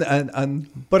 Yeah.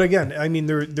 But again, I mean,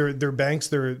 they're banks.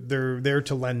 They're there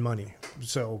to lend money.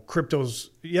 So cryptos,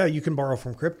 you can borrow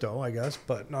from crypto, I guess,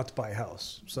 but not to buy a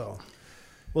house. So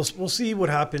we'll see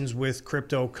what happens with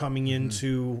crypto coming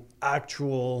into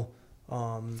actual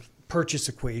purchase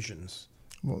equations.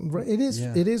 Well, it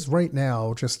is right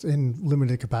now just in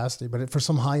limited capacity, but for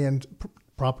some high-end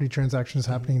property transactions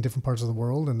happening in different parts of the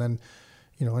world, and then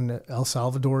in El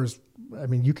Salvador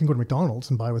you can go to McDonald's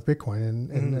and buy with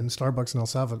Bitcoin, and Starbucks in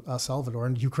El Salvador,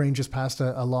 and Ukraine just passed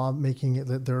a law making it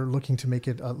that they're looking to make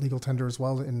it a legal tender as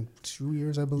well in 2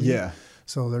 years, I believe. Yeah.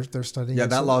 So they're studying. Yeah,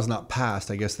 that law's not passed.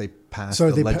 I guess they passed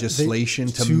the legislation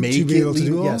to make it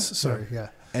legal. Yes, sorry, yeah.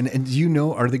 And do you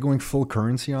know, are they going full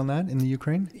currency on that in the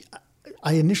Ukraine?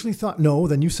 I initially thought no.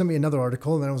 Then you sent me another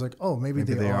article, and then I was like, oh, maybe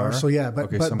they are. So yeah, but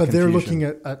they're looking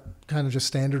at kind of just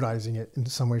standardizing it in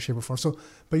some way, shape, or form. So,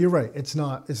 but you're right. It's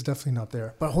definitely not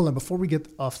there. But hold on, before we get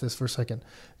off this for a second,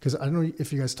 because I don't know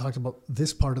if you guys talked about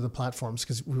this part of the platforms,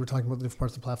 because we were talking about the different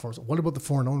parts of the platforms. What about the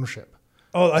foreign ownership?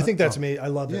 Oh, I think that's amazing. I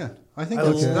love it. Yeah, I think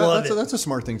that's a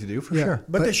smart thing to do for sure.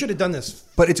 But they should have done this.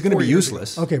 But it's going to be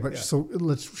useless. Okay, but so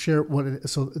let's share what it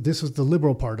is. So this was the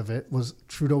liberal part of it. Was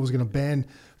Trudeau was going to ban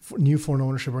new foreign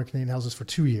ownership on Canadian houses for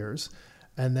 2 years,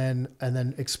 and then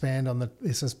expand on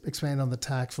the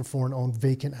tax for foreign owned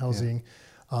vacant housing.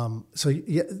 Yeah. So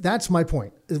that's my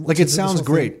point. Like, it sounds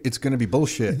great. It's going to be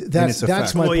bullshit.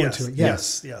 That's my point to it.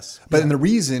 Yes. But and the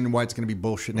reason why it's going to be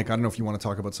bullshit, Nick, I don't know if you want to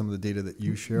talk about some of the data that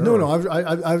you share. No.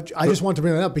 I just want to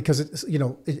bring that up because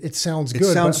it sounds good.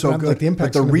 It sounds so good. Like the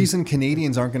but the reason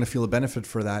Canadians aren't going to feel a benefit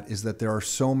for that is that there are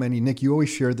so many. Nick, you always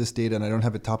share this data, and I don't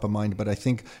have it top of mind, but I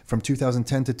think from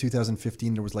 2010 to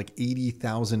 2015 there was like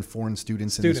 80,000 foreign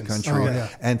students in this country,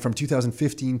 and from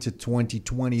 2015 to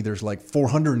 2020 there's like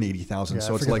 480,000.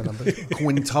 So it's like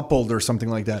quintupled or something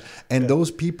like that. And those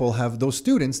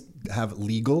students have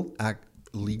legal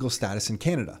status in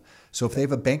Canada. So if they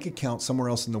have a bank account somewhere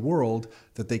else in the world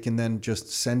that they can then just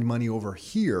send money over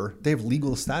here, they have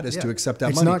legal status to accept that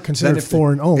money. It's not considered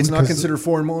foreign owned. It's not considered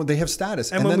foreign owned. They have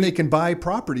status. And then they can buy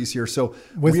properties here. So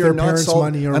with we their are not parents'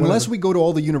 money or unless whatever. we go to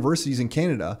all the universities in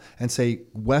Canada and say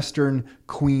Western,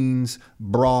 Queen's,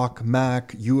 Brock,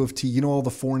 Mac, U of T, all the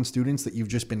foreign students that you've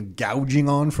just been gouging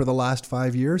on for the last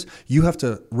 5 years, you have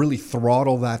to really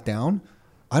throttle that down.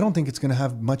 I don't think it's going to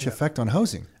have much effect on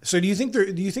housing. So do you think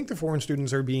the foreign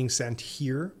students are being sent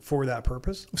here for that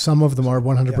purpose? Some of them are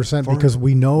 100% because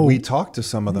we know. We talked to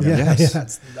some of them. Yes.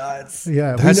 That's nuts.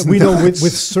 Yeah. We know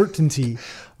with certainty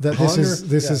that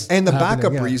this is. And the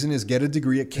backup reason is get a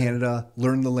degree at Canada,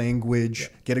 learn the language,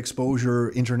 get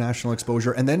exposure, international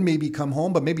exposure, and then maybe come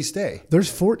home, but maybe stay.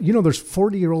 There's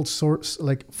 40-year-old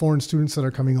like foreign students that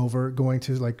are coming over, going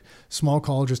to like small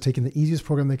colleges, taking the easiest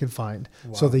program they can find.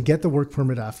 Wow. So they get the work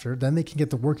permit after, then they can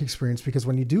get the work experience, because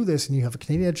when you do this and you have a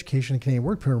Canadian education and Canadian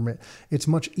work permit, it's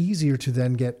much easier to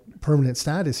then get permanent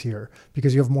status here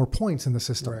because you have more points in the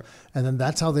system. Right. And then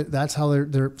that's how they're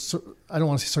I don't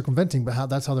want to say circumventing, but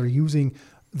that's how they're using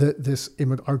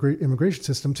our great immigration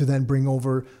system to then bring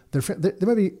over they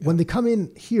might be when they come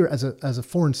in here as a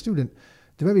foreign student,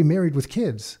 they might be married with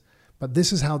kids, but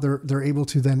this is how they're able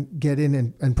to then get in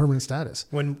and permanent status.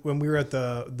 When we were at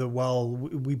the well,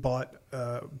 we bought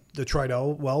the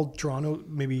Tridel well, Toronto,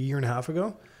 maybe a year and a half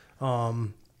ago.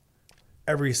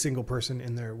 Every single person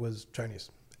in there was Chinese.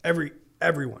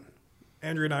 Everyone.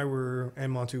 Andrew and I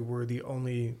and Montu were the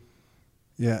only.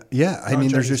 Yeah. I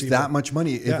mean, there's just that much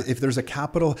money. If there's a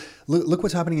capital, look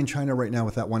what's happening in China right now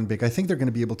with that one big. I think they're going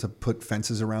to be able to put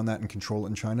fences around that and control it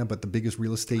in China. But the biggest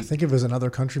real estate, I think if it was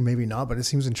another country, maybe not. But it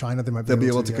seems in China they'll be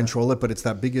able to control it. But it's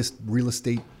that biggest real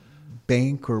estate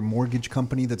bank or mortgage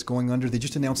company that's going under. They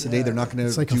just announced today they're not going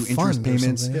to do interest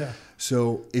payments.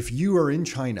 So if you are in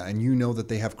China and you know that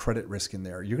they have credit risk in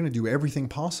there, you're going to do everything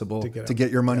possible to get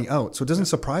your money out. So it doesn't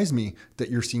surprise me that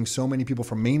you're seeing so many people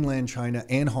from mainland China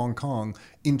and Hong Kong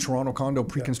in Toronto condo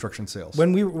pre-construction sales.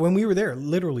 When we were there,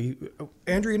 literally,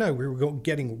 Andrew and I, we were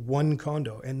getting one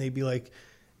condo, and they'd be like,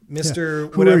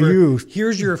 Mr. Who Whatever. are you?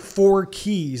 Here's your 4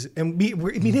 keys. And me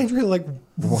and Andrew are like,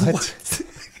 what?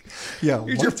 Yeah,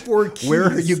 Here's your 4 keys. Where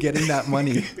are you getting that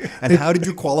money? And how did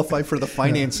you qualify for the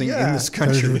financing in this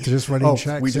country? They're just writing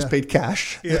checks, we just paid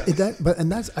cash. Yeah.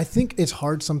 I think it's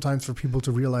hard sometimes for people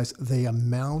to realize the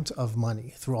amount of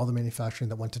money through all the manufacturing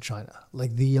that went to China.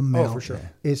 Like the amount, for sure.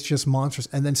 It's just monstrous.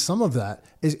 And then some of that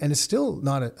is, and it's still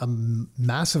not a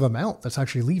massive amount that's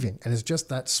actually leaving. And it's just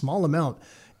that small amount.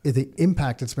 The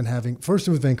impact it's been having. First it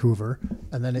was Vancouver,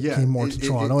 and then it came more to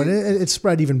Toronto, and it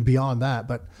spread even beyond that.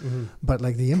 But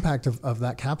like the impact of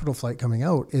that capital flight coming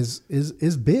out is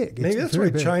big. Maybe It's that's very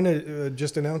why big. China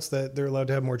just announced that they're allowed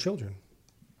to have more children.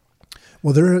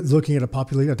 Well, they're looking at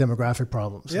demographic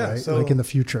problems, Yeah, right? so- Like in the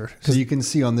future. So you can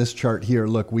see on this chart here.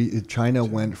 Look, China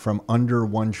went from under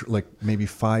maybe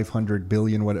 500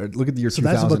 billion. Whatever. Look at the year 2000.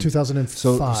 That's about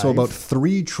 2005. So about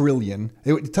 3 trillion.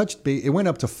 It went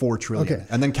up to 4 trillion, Okay.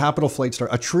 and then capital flight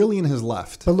started. 1 trillion has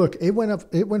left. But look, it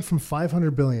went from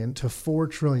 500 billion to 4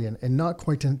 trillion in not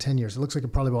quite 10 years. It looks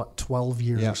like probably about 12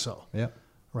 years or so, Yeah.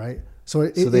 right? So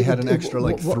They had an extra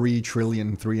 3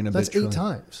 trillion, 3 and a That's bit trillion. 8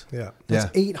 times. Yeah.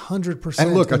 That's 800%.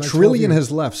 And look, in $1 like 12 trillion years.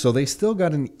 has left, so they still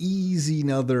got an easy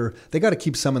another. They got to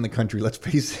keep some in the country, let's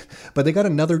face it. But they got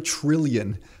another $1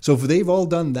 trillion. So if they've all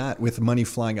done that with money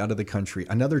flying out of the country,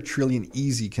 another $1 trillion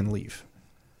easy can leave.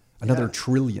 Another $1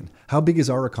 trillion. How big is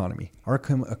our economy? Our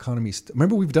economy.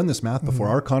 Remember, we've done this math before.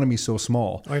 Our economy is so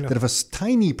small I know. that if a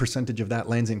tiny percentage of that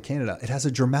lands in Canada, it has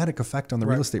a dramatic effect on the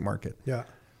real estate market. Yeah.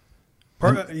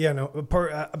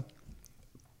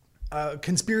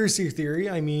 Conspiracy theory.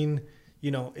 I mean,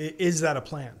 is that a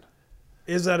plan?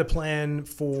 Is that a plan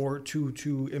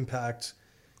to impact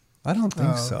I don't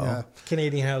think so. yeah.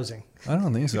 Canadian housing? I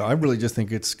don't think so. I really just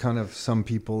think it's kind of some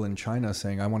people in China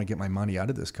saying, I want to get my money out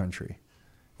of this country.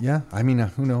 Yeah. I mean,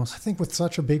 who knows? I think with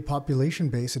such a big population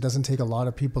base, it doesn't take a lot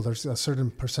of people. There's a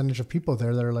certain percentage of people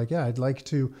there that are like, yeah, I'd like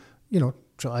to,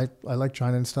 I like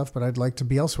China and stuff, but I'd like to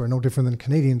be elsewhere. No different than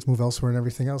Canadians move elsewhere and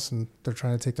everything else, and they're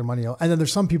trying to take their money out. And then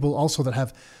there's some people also that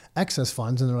have excess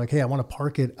funds, and they're like, hey, I want to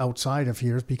park it outside of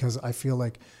here because I feel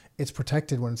like it's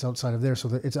protected when it's outside of there, so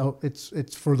that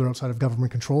it's further outside of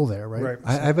government control there, right? Right.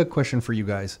 I have a question for you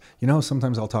guys.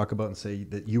 Sometimes I'll talk about and say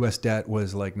that U.S. debt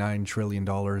was like $9 trillion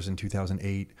in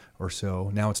 2008 or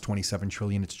so. Now it's $27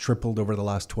 trillion. It's tripled over the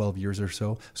last 12 years or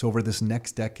so. So over this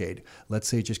next decade, let's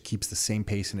say it just keeps the same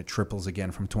pace and it triples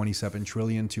again from 27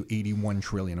 trillion to 81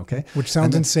 trillion. Okay, Which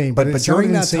sounds insane, But but it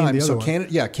during sounded that insane time, the so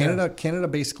other one. Canada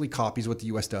basically copies what the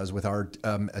U.S. does with our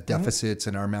deficits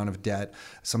and our amount of debt.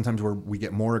 Sometimes we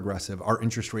get more aggressive. Our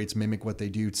interest rates mimic what they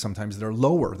do. Sometimes they're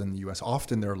lower than the U.S.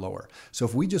 Often they're lower. So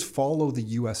if we just follow the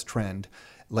U.S. trend,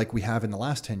 like we have in the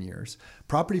last 10 years,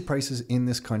 property prices in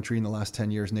this country in the last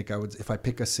 10 years, Nick, if I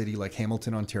pick a city like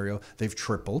Hamilton, Ontario, they've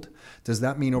tripled. Does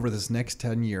that mean over this next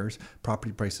 10 years,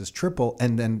 property prices triple?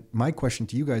 And then my question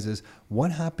to you guys is,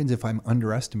 what happens if I'm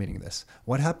underestimating this?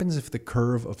 What happens if the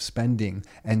curve of spending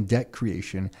and debt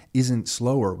creation isn't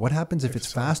slower? What happens if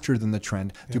it's faster than the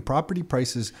trend? Yeah. Do property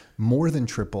prices more than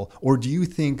triple? Or do you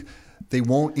think they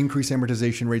won't increase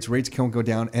amortization rates can't go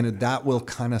down, and that will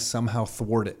kind of somehow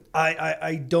thwart it?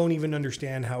 I don't even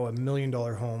understand how $1 million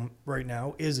home right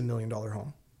now is $1 million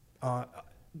home.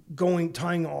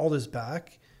 Tying all this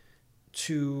back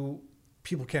to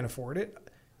people can't afford it.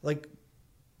 Like,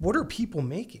 what are people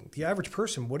making? The average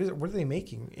person, what are they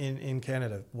making in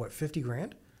Canada? What, 50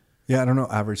 grand? Yeah, I don't know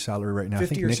average salary right now. 50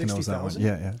 I think or Nick knows that one. 60,000?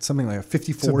 Yeah, it's something like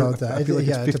 54. It's about that. I feel like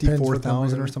Yeah, it's it depends what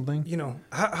 54,000 or number. something.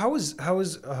 How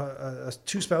is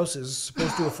two spouses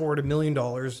supposed to afford $1 million,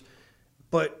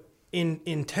 but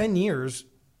in 10 years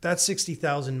that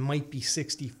 60,000 might be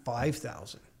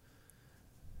 65,000.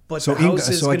 But So,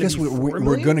 I guess we're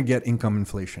we're going to get income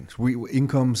inflation.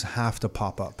 Incomes have to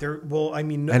pop up.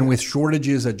 And with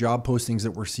shortages at job postings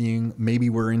that we're seeing, maybe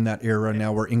we're in that era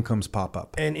now where incomes pop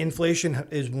up. And inflation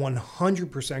is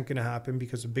 100% going to happen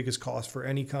because the biggest cost for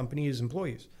any company is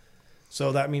employees.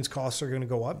 So that means costs are going to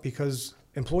go up because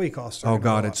employee costs are going to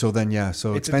go up. So then,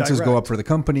 so It's expenses go up for the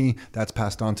company. That's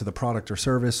passed on to the product or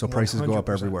service. So prices go up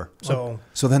 100%. everywhere.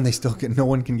 So then they still no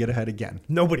one can get ahead again.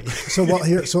 nobody.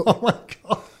 Oh my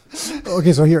God.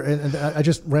 Okay, so here, and I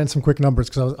just ran some quick numbers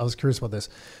because I was curious about this.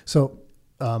 So,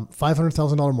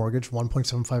 $500,000 mortgage,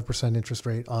 1.75% interest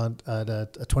rate on at a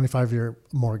 25-year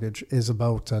mortgage is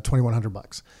about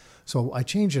 $2,100. So I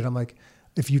changed it. I'm like,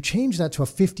 if you change that to a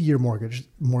 50-year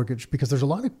mortgage, because there's a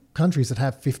lot of countries that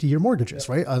have 50-year mortgages,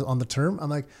 right, on the term. I'm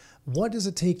like, what does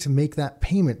it take to make that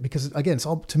payment? Because again,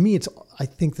 I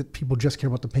think that people just care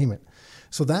about the payment.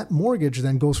 So that mortgage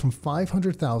then goes from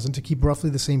 $500,000 to keep roughly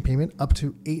the same payment up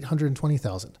to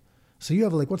 $820,000. So you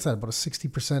have like, what's that, about a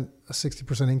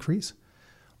 60% increase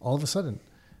all of a sudden,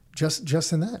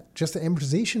 just in that, just the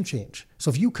amortization change. So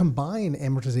if you combine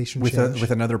amortization change with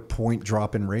another point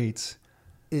drop in rates,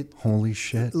 holy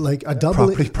shit! Like a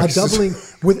doubling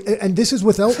with, and this is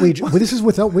without wage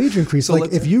increase. So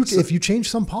like if you change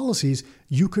some policies,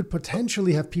 you could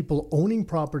potentially have people owning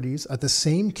properties at the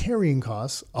same carrying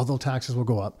costs, although taxes will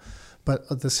go up, but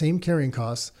at the same carrying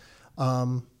costs.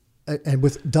 And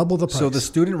with double the price. So the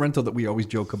student rental that we always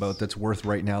joke about, that's worth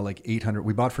right now like $800.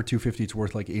 We bought for $250. It's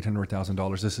worth like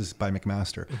 $800,000. This is by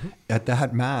McMaster. Mm-hmm. At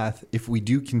that math, if we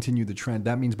do continue the trend,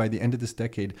 that means by the end of this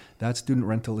decade, that student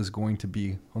rental is going to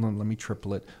be. Hold on, let me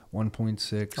triple it.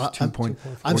 1.6,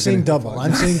 2. I'm saying double.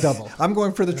 I'm saying double. I'm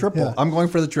going for the triple. Yeah. I'm going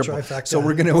for the triple. Trifecta. So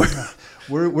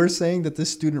we're saying that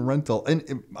this student rental,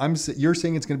 and you're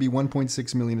saying it's going to be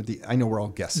 1.6 million at the. I know we're all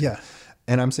guessing. Yeah.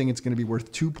 And I'm saying it's going to be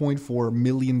worth $2.4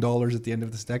 million at the end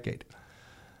of this decade.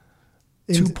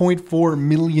 $2.4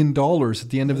 million at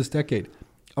the end of this decade.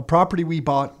 A property we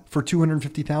bought for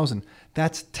 $250,000.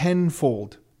 That's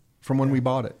tenfold from when we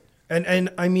bought it. And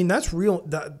I mean, that's real.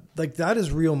 That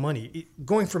is real money.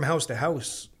 Going from house to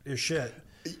house is shit.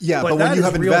 Yeah, but when you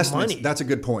have investments, that's a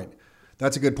good point.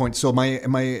 That's a good point. So my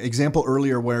example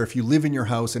earlier, where if you live in your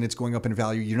house and it's going up in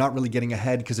value, you're not really getting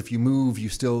ahead, because if you move,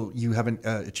 you haven't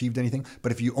achieved anything.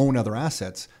 But if you own other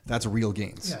assets, that's real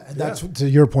gains. Yeah, and that's to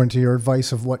your point, to your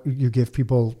advice of what you give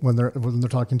people when they're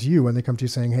talking to you, when they come to you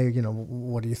saying, "Hey,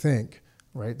 what do you think?"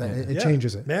 Right? It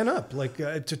changes it. Man up. Like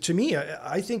to me,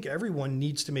 I think everyone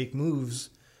needs to make moves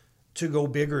to go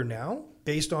bigger now,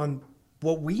 based on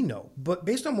what we know, but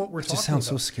based on what we're talking about. It just sounds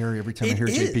so scary every time I hear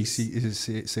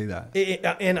JP say that.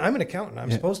 And I'm an accountant. I'm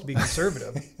supposed to be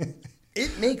conservative.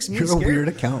 It makes me scared. You're a weird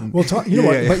accountant. Well, you know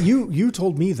what? But you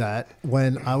told me that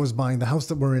when I was buying the house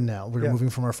that we're in now. We were moving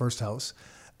from our first house,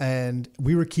 and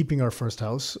we were keeping our first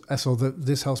house. So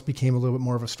this house became a little bit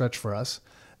more of a stretch for us.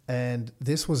 And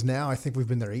this was now, I think we've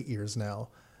been there 8 years now.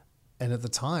 And at the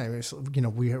time,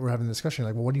 we were having a discussion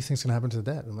like, well, what do you think is going to happen to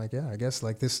the debt? I'm like, yeah, I guess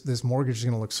like this mortgage is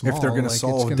going to look small. If they're going to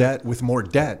solve debt with more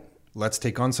debt, let's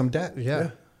take on some debt. Yeah.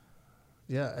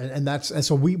 And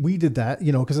so we did that,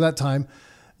 because at that time,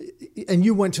 and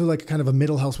you went to like kind of a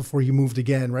middle house before you moved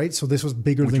again, right? So this was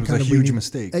bigger than kind of a huge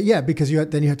mistake. Yeah, because you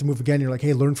had to move again. You're like,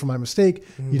 hey, learn from my mistake.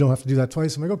 You don't have to do that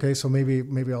twice. I'm like, okay, so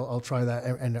maybe I'll try that.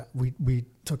 And we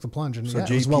took the plunge, and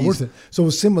it was well worth it. So it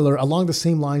was similar, along the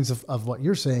same lines of what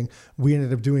you're saying. We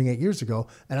ended up doing 8 years ago,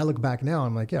 and I look back now,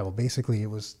 I'm like, yeah, well, basically it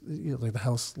was like the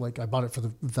house, like I bought it for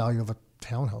the value of a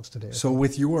townhouse today. So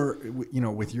with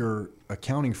your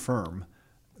accounting firm,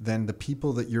 then the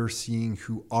people that you're seeing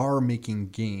who are making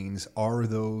gains are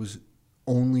those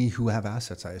only who have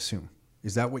assets, I assume.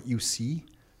 Is that what you see?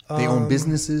 They own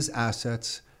businesses,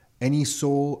 assets,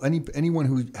 anyone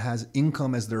who has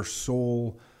income as their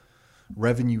sole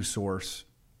revenue source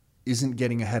isn't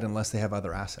getting ahead unless they have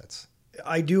other assets.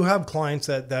 I do have clients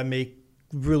that make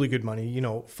really good money,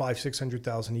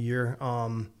 $500,000-$600,000 a year.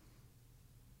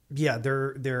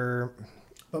 They're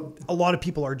a lot of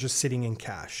people are just sitting in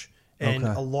cash. And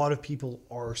a lot of people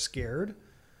are scared.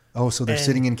 Oh, so they're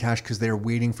sitting in cash because they're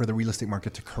waiting for the real estate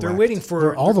market to correct. They're waiting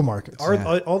for all the markets.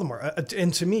 All the markets.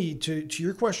 And to me, to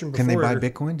your question before. Can they buy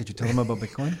Bitcoin? Did you tell them about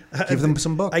Bitcoin? Give them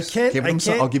some books.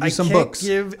 I'll give you some books.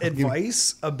 Give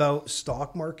advice about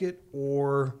stock market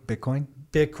or Bitcoin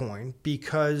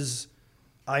because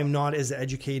I'm not as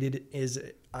educated as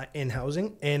in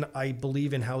housing, and I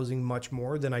believe in housing much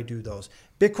more than I do those.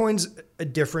 Bitcoin's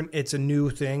different. It's a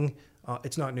new thing.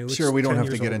 It's not new. Sure, we don't have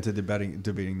to get into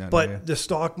debating that. But the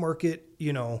stock market,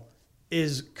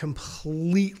 is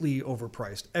completely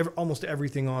overpriced. Almost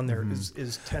everything on there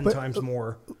is 10 times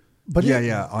more. But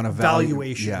on a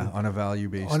valuation. Yeah, on a value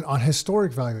base. On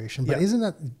historic valuation. But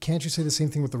can't you say the same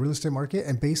thing with the real estate market?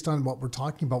 And based on what we're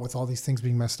talking about with all these things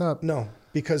being messed up? No,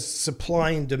 because supply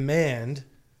and demand.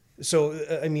 So,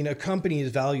 I mean, a company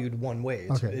is valued one way.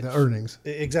 The earnings.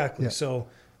 Exactly. Yeah. So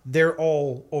they're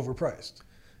all overpriced.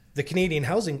 The Canadian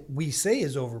housing, we say,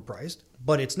 is overpriced,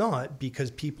 but it's not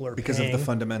because people are paying. Of the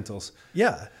fundamentals.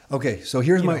 Yeah. Okay, so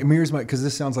here's my because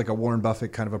this sounds like a Warren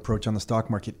Buffett kind of approach on the stock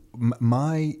market.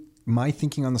 My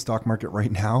thinking on the stock market right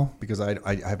now, because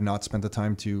I have not spent the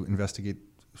time to investigate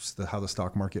how the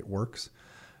stock market works,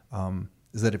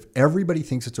 is that if everybody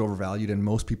thinks it's overvalued, and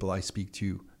most people I speak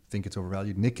to think it's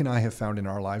overvalued, Nick and I have found in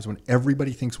our lives when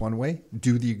everybody thinks one way,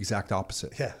 do the exact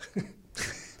opposite. Yeah.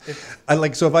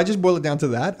 So if I just boil it down to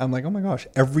that, I'm like, oh my gosh,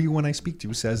 everyone I speak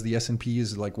to says the S&P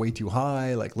is like way too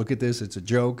high. Like, look at this, it's a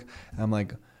joke. I'm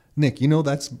like, Nick,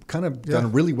 that's kind of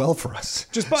done really well for us.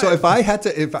 Just buy so it. if I had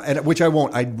to, which I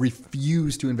won't, I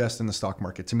refuse to invest in the stock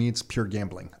market. To me, it's pure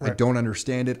gambling. Right. I don't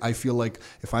understand it. I feel like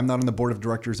if I'm not on the board of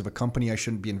directors of a company, I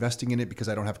shouldn't be investing in it because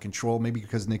I don't have control. Maybe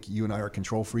because Nick, you and I are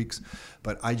control freaks,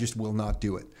 but I just will not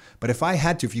do it. But if I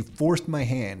had to, if you forced my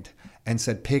hand and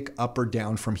said pick up or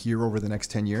down from here over the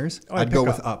next 10 years, I'd go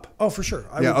with up. Oh, for sure.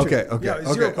 Okay.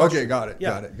 Got it.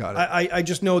 I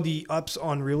just know the ups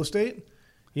on real estate,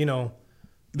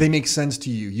 they make sense to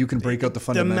you. You can break out the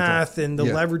fundamental. The math and the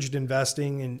leveraged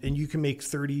investing, and you can make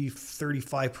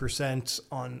 35%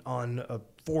 on a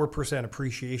 4%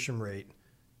 appreciation rate.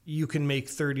 You can make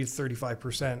 30 to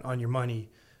 35% on your money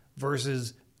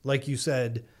versus, like you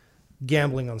said,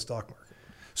 gambling on stock market.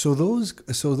 So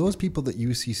those people that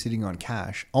you see sitting on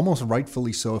cash, almost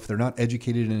rightfully so, if they're not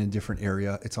educated in a different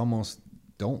area, it's almost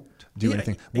don't do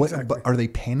anything. Exactly. But are they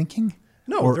panicking?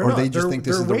 No, or not. They just think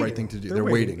this is the right thing to do. They're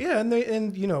waiting. Yeah, and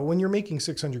when you're making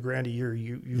 $600,000 a year,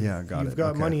 you've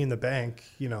got money in the bank.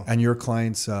 And your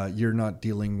clients, you're not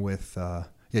dealing with.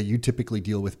 You typically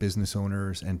deal with business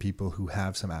owners and people who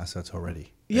have some assets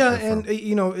already. Yeah, and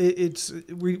it's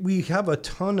we have a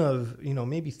ton of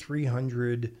maybe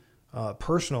 300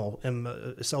 personal and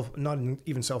not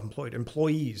even self-employed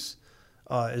employees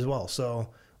as well.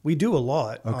 So we do a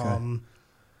lot. Okay.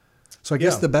 So I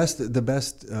guess the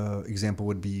best example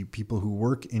would be people who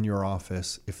work in your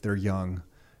office. If they're young,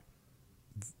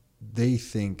 they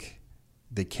think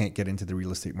they can't get into the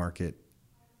real estate market,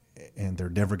 and they're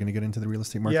never going to get into the real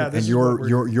estate market. Yeah, and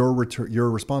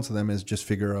your response to them is just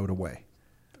figure out a way.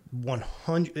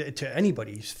 100 to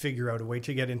anybody, figure out a way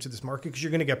to get into this market because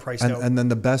you're going to get priced out. And then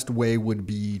the best way would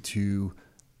be to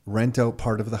rent out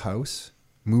part of the house,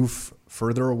 move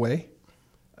further away.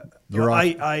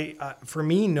 For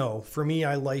me, no. For me,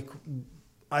 I like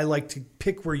to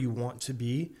pick where you want to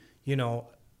be.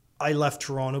 I left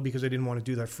Toronto because I didn't want to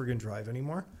do that friggin' drive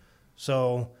anymore.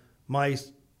 So my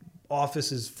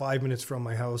office is 5 minutes from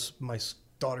my house. My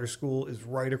daughter's school is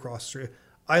right across the street.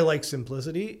 I like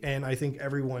simplicity, and I think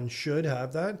everyone should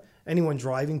have that. Anyone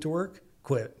driving to work,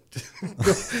 quit.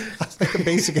 That's like the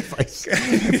basic advice.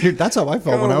 That's how I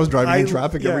felt when I was driving in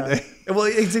traffic every day. Well,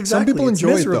 exactly. Some people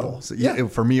enjoy it though. So,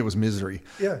 for me, it was misery.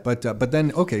 Yeah. But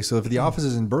then, okay, so if the office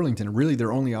is in Burlington, really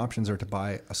their only options are to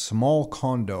buy a small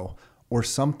condo or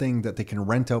something that they can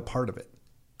rent out part of it.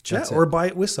 Or buy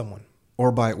it with someone.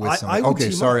 Or buy it with somebody.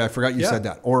 Okay, sorry, I forgot you said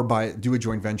that. Or do a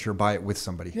joint venture, buy it with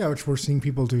somebody. Yeah, which we're seeing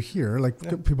people do here.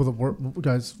 Like people that work,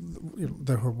 guys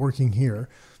that are working here,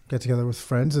 get together with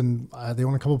friends, and they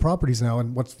own a couple properties now.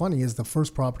 And what's funny is the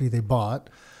first property they bought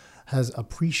has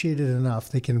appreciated enough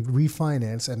they can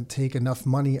refinance and take enough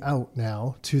money out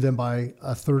now to then buy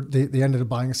a third. They ended up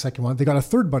buying a second one. They got a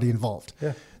third buddy involved.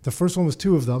 Yeah. The first one was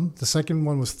 2 of them. The second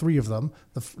one was 3 of them.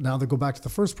 Now they go back to the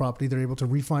first property. They're able to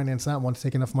refinance that one to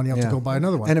take enough money out to go buy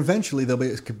another one. And eventually they'll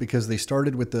be, because they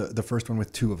started with the first one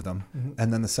with 2 of them,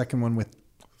 and then the second one with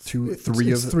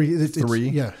three.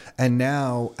 Yeah. And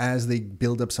now as they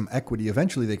build up some equity,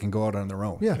 eventually they can go out on their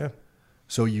own. Yeah.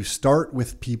 So you start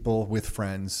with people, with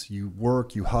friends, you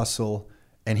work, you hustle.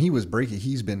 And he's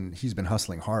been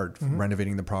hustling hard,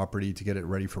 renovating the property to get it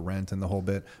ready for rent and the whole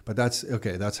bit. But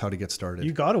that's how to get started.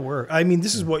 You got to work. I mean,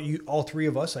 this is what all 3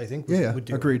 of us, I think, would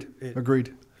do.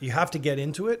 Agreed. You have to get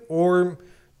into it or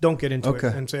don't get into it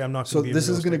and say, I'm not going to be. So this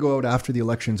is going to go out after the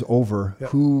election's over. Yep.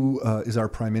 Who is our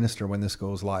prime minister when this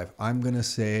goes live? I'm going to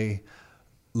say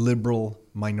Liberal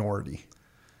minority.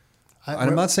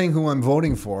 I'm not saying who I'm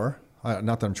voting for.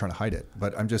 Not that I'm trying to hide it,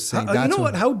 but I'm just saying that's... You know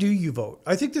what? How do you vote?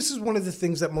 I think this is one of the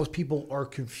things that most people are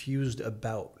confused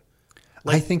about.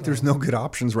 I think there's no good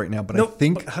options right now, but I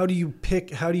think... But how do you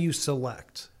pick? How do you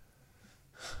select?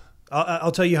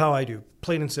 I'll tell you how I do.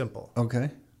 Plain and simple. Okay.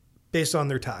 Based on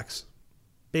their tax.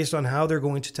 Based on how they're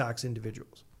going to tax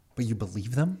individuals. But you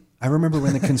believe them? I remember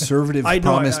when the Conservatives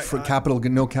promised for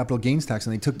no capital gains tax,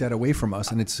 and they took that away from us,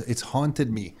 and it's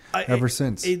haunted me ever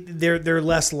since. They're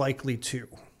less likely to.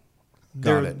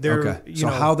 Got it. Okay. So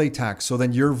how they tax. So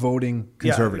then you're voting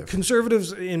conservative. Yeah,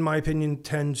 conservatives, in my opinion,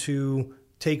 tend to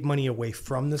take money away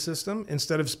from the system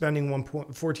instead of spending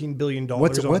 $14 billion on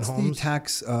homes. What's the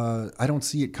tax? I don't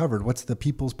see it covered. What's the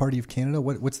People's Party of Canada?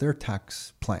 What's their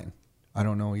tax plan? I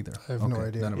don't know either. I have no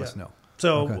idea. None of us know.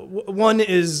 So one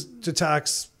is to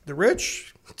tax the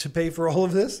rich to pay for all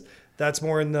of this. That's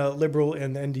more in the Liberal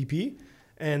and the NDP.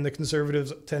 And the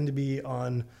Conservatives tend to be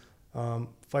on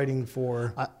fighting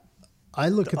for... I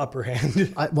look at upper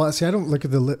hand. I don't look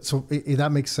at that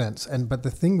makes sense. But the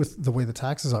thing with the way the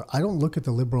taxes are, I don't look at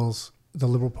the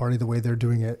Liberal Party the way they're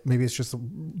doing it. Maybe it's just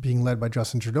being led by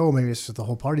Justin Trudeau. Maybe it's just the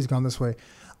whole party's gone this way.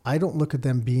 I don't look at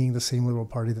them being the same Liberal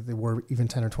Party that they were even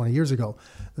 10 or 20 years ago.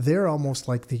 They're almost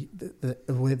like the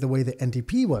way the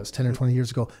NDP was 10 or 20 years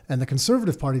ago. And the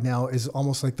Conservative Party now is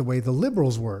almost like the way the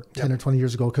Liberals were 10 or 20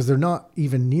 years ago, because they're not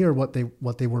even near what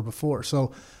they were before.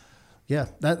 So, yeah,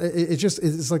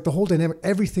 it's like the whole dynamic,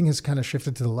 everything has kind of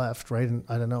shifted to the left, right? And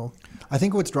I don't know. I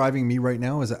think what's driving me right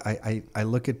now is I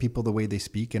look at people the way they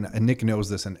speak, and Nick knows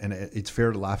this, and it's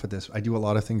fair to laugh at this. I do a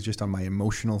lot of things just on my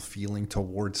emotional feeling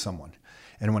towards someone.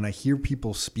 And when I hear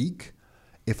people speak,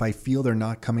 if I feel they're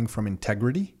not coming from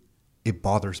integrity, it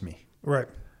bothers me. Right.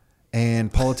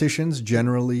 And politicians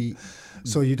generally.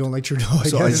 So you don't like Trudeau?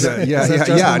 No,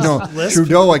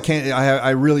 Trudeau. I can't. I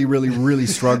really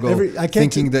struggle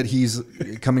thinking that he's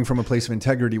coming from a place of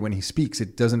integrity when he speaks.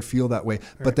 It doesn't feel that way.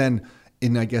 Right. But then,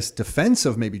 in I guess defense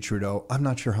of maybe Trudeau, I'm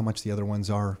not sure how much the other ones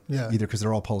are either, because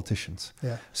they're all politicians.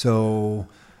 Yeah. So.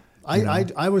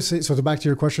 I would say, so to back to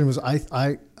your question, was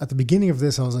I at the beginning of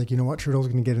this, I was like, you know what, Trudeau's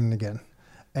going to get in again.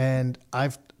 And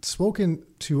I've spoken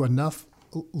to enough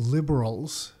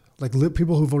liberals, like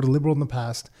people who voted Liberal in the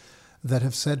past, that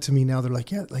have said to me now, they're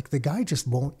like, yeah, like the guy just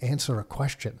won't answer a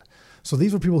question. So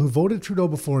these were people who voted Trudeau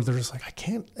before. They're just like, I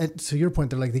can't, and to your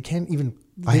point, they're like, they can't even.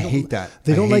 I hate that.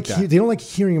 They don't like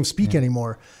hearing him speak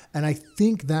anymore. And I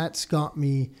think that's got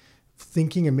me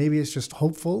thinking, and maybe it's just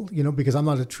hopeful, because I'm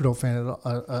not a Trudeau fan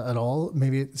at all.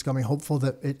 Maybe it's got me hopeful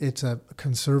that it's a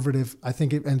conservative. I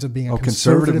think it ends up being a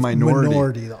conservative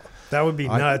minority though. That would be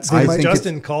nuts. I think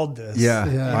Justin called this.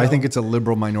 Yeah. I think it's a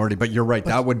liberal minority, but you're right.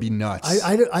 That would be nuts.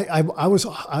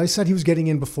 I said he was getting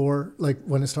in before, like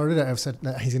when it started. I've said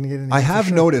he's going to get in. I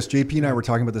have noticed, JP and I were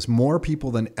talking about this, more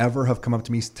people than ever have come up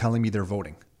to me telling me they're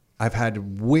voting. I've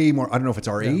had way more. I don't know if it's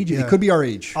our age. It could be our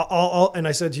age. And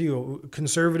I said to you,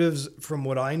 conservatives, from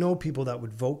what I know, people that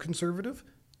would vote conservative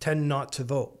tend not to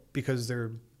vote because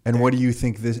they're. And what do you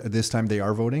think this time they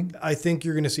are voting? I think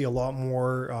you're going to see a lot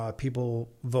more people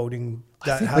voting.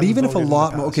 But even if a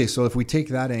lot more, okay, so if we take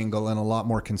that angle and a lot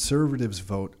more conservatives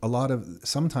vote,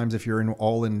 sometimes if you're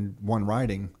all in one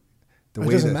riding, it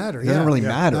doesn't matter. It doesn't really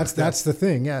matter. That's the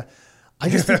thing. Yeah. I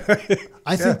just think,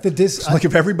 that this, like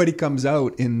if everybody comes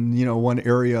out in, one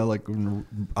area, like,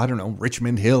 I don't know,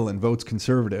 Richmond Hill and votes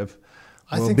conservative,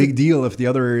 big deal if the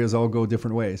other areas all go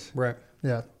different ways. Right.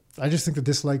 Yeah. I just think the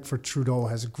dislike for Trudeau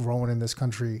has grown in this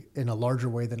country in a larger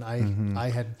way than I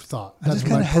had thought. I'm just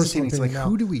kind of hesitating. It's like,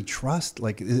 who do we trust?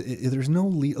 Like, there's no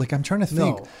like, I'm trying to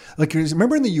think. No. Like,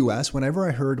 remember in the U.S., whenever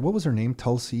I heard, what was her name?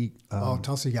 Tulsi.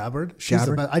 Tulsi Gabbard. She's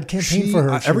the best. I'd campaign for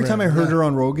her. Every time I heard her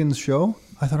on Rogan's show,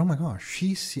 I thought, oh my gosh,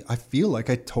 I feel like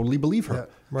I totally believe her. Yeah,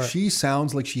 right. She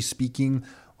sounds like she's speaking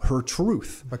her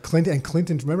truth. But Clinton,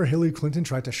 remember Hillary Clinton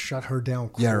tried to shut her down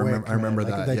quick. Yeah, I remember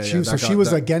that. She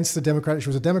was against the Democratic. She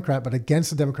was a Democrat, but against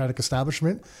the Democratic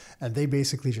establishment, and they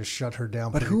basically just shut her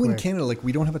down. But who in Canada? Like,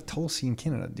 we don't have a Tulsi in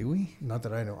Canada, do we? Not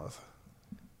that I know of.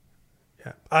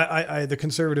 Yeah, I the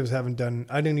Conservatives haven't done.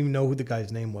 I didn't even know who the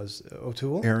guy's name was.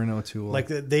 O'Toole. Aaron O'Toole. Like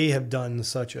they have done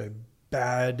such a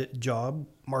bad job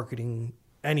marketing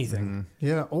anything. Mm-hmm.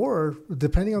 Yeah, or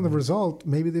depending on the result,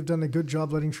 maybe they've done a good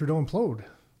job letting Trudeau implode.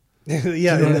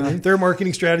 Their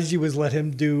marketing strategy was let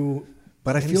him do.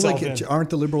 But I feel like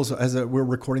aren't the Liberals, we're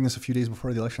recording this a few days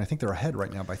before the election, I think they're ahead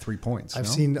right now by 3 points. I've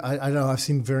seen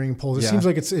varying polls. It seems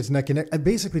like it's neck and neck.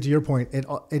 Basically, to your point,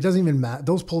 it doesn't even matter.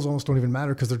 Those polls almost don't even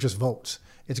matter because they're just votes.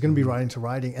 It's going to be riding to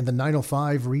riding, and the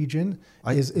 905 region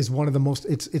is one of the most.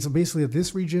 It's basically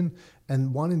this region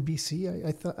and one in BC.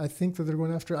 I think that they're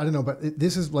going after. I don't know, but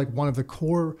this is like one of the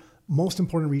core, most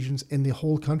important regions in the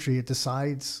whole country. It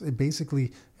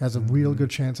basically has a real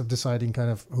good chance of deciding kind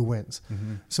of who wins.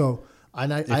 Mm-hmm. So.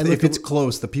 And if it's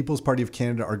close, the People's Party of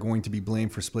Canada are going to be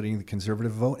blamed for splitting the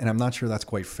Conservative vote, and I'm not sure that's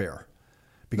quite fair.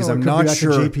 Because I'm not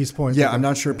sure. JP's point. Yeah, I'm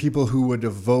not sure people who would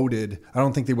have voted. I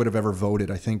don't think they would have ever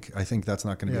voted. I think that's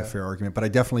not going to be a fair argument. But I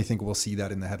definitely think we'll see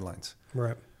that in the headlines.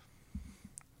 Right.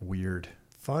 Weird.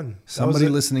 Fun. Somebody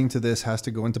listening to this has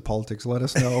to go into politics. Let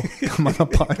us know. Come on a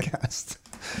podcast.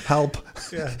 Help.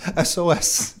 Yeah.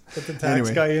 SOS. Put the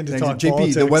tax guy in to talk JP,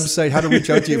 politics. The website, how to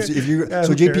reach out to you. If you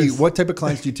so JP, cares? What type of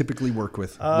clients do you typically work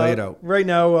with? Lay it out. Right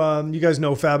now, you guys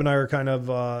know Fab and I are kind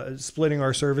of splitting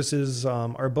our services.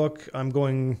 Our book, I'm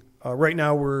going, right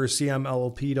now we're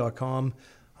cmllp.com.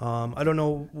 I don't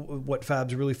know what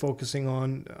Fab's really focusing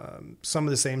on. Some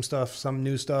of the same stuff, some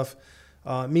new stuff.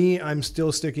 I'm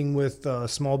still sticking with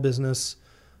small business,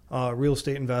 real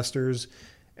estate investors,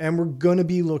 and we're going to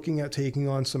be looking at taking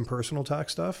on some personal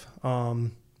tax stuff.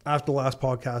 After the last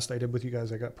podcast I did with you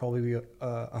guys, I got probably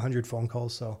 100 phone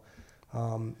calls. So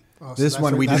Oh, This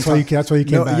one we that's didn't. That's why you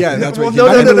came No, back. yeah, that's Well, what no,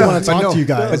 you no, came no, back. no. I talk to you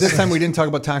guys. But this time we didn't talk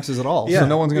about taxes at all. So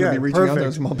no one's going to be reaching out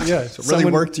to small business. Yeah, So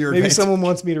really work to your maybe advantage. someone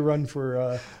wants me to run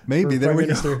for Maybe for there we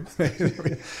Prime go.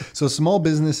 Minister. So small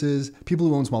businesses, people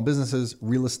who own small businesses,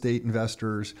 real estate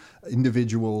investors,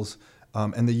 individuals,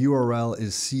 and the URL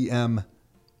is CM.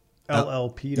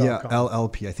 LLP.com. Yeah,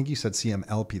 LLP. I think you said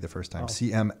CMLP the first time.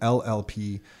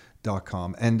 CMLLP.com.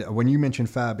 And when you mentioned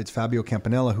Fab, it's Fabio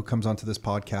Campanella who comes onto this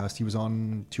podcast. He was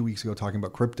on 2 weeks ago talking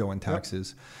about crypto and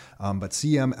taxes. But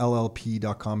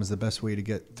CMLLP.com is the best way to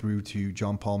get through to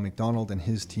John Paul McDonald and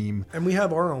his team. And we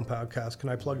have our own podcast. Can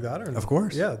I plug that? Or no? Of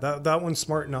course. Yeah, that one's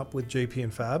Smarten Up with JP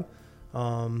and Fab,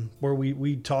 where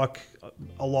we talk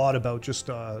a lot about just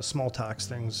small tax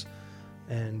things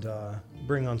and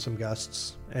bring on some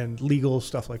guests and legal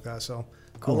stuff like that. So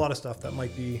Cool. a lot of stuff that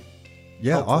might be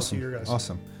Yeah, helpful to your guys.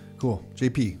 Awesome. Cool.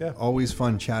 JP, Yeah. always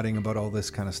fun chatting about all this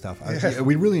kind of stuff.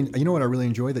 We really, you know what I really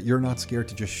enjoy? That you're not scared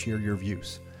to just share your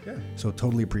views. Yeah. So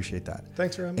totally appreciate that.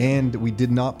 Thanks for having me. And we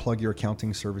did not plug your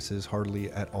accounting services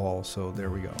hardly at all. So there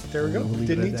we go. There we go. We'll leave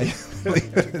Didn't it need at that.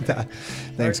 Leave it at that.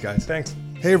 Thanks, All right, guys. Thanks.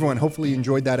 Hey everyone, hopefully you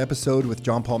enjoyed that episode with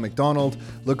John Paul McDonald.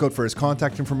 Look out for his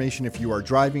contact information if you are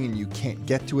driving and you can't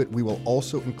get to it. We will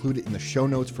also include it in the show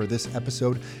notes for this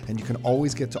episode, and you can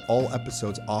always get to all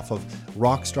episodes off of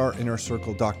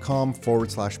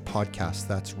rockstarinnercircle.com/podcast.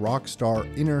 That's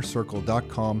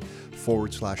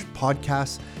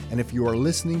rockstarinnercircle.com/podcast. And if you are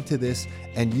listening to this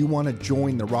and you want to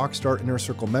join the Rockstar Inner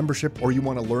Circle membership, or you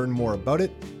want to learn more about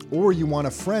it, or you want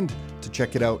a friend to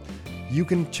check it out, you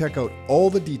can check out all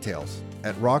the details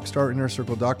at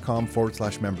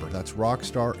rockstarinnercircle.com/member. That's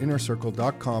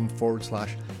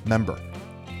rockstarinnercircle.com/member.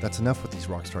 That's enough with these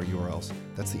Rockstar URLs.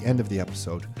 That's the end of the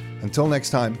episode. Until next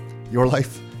time, your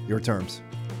life, your terms.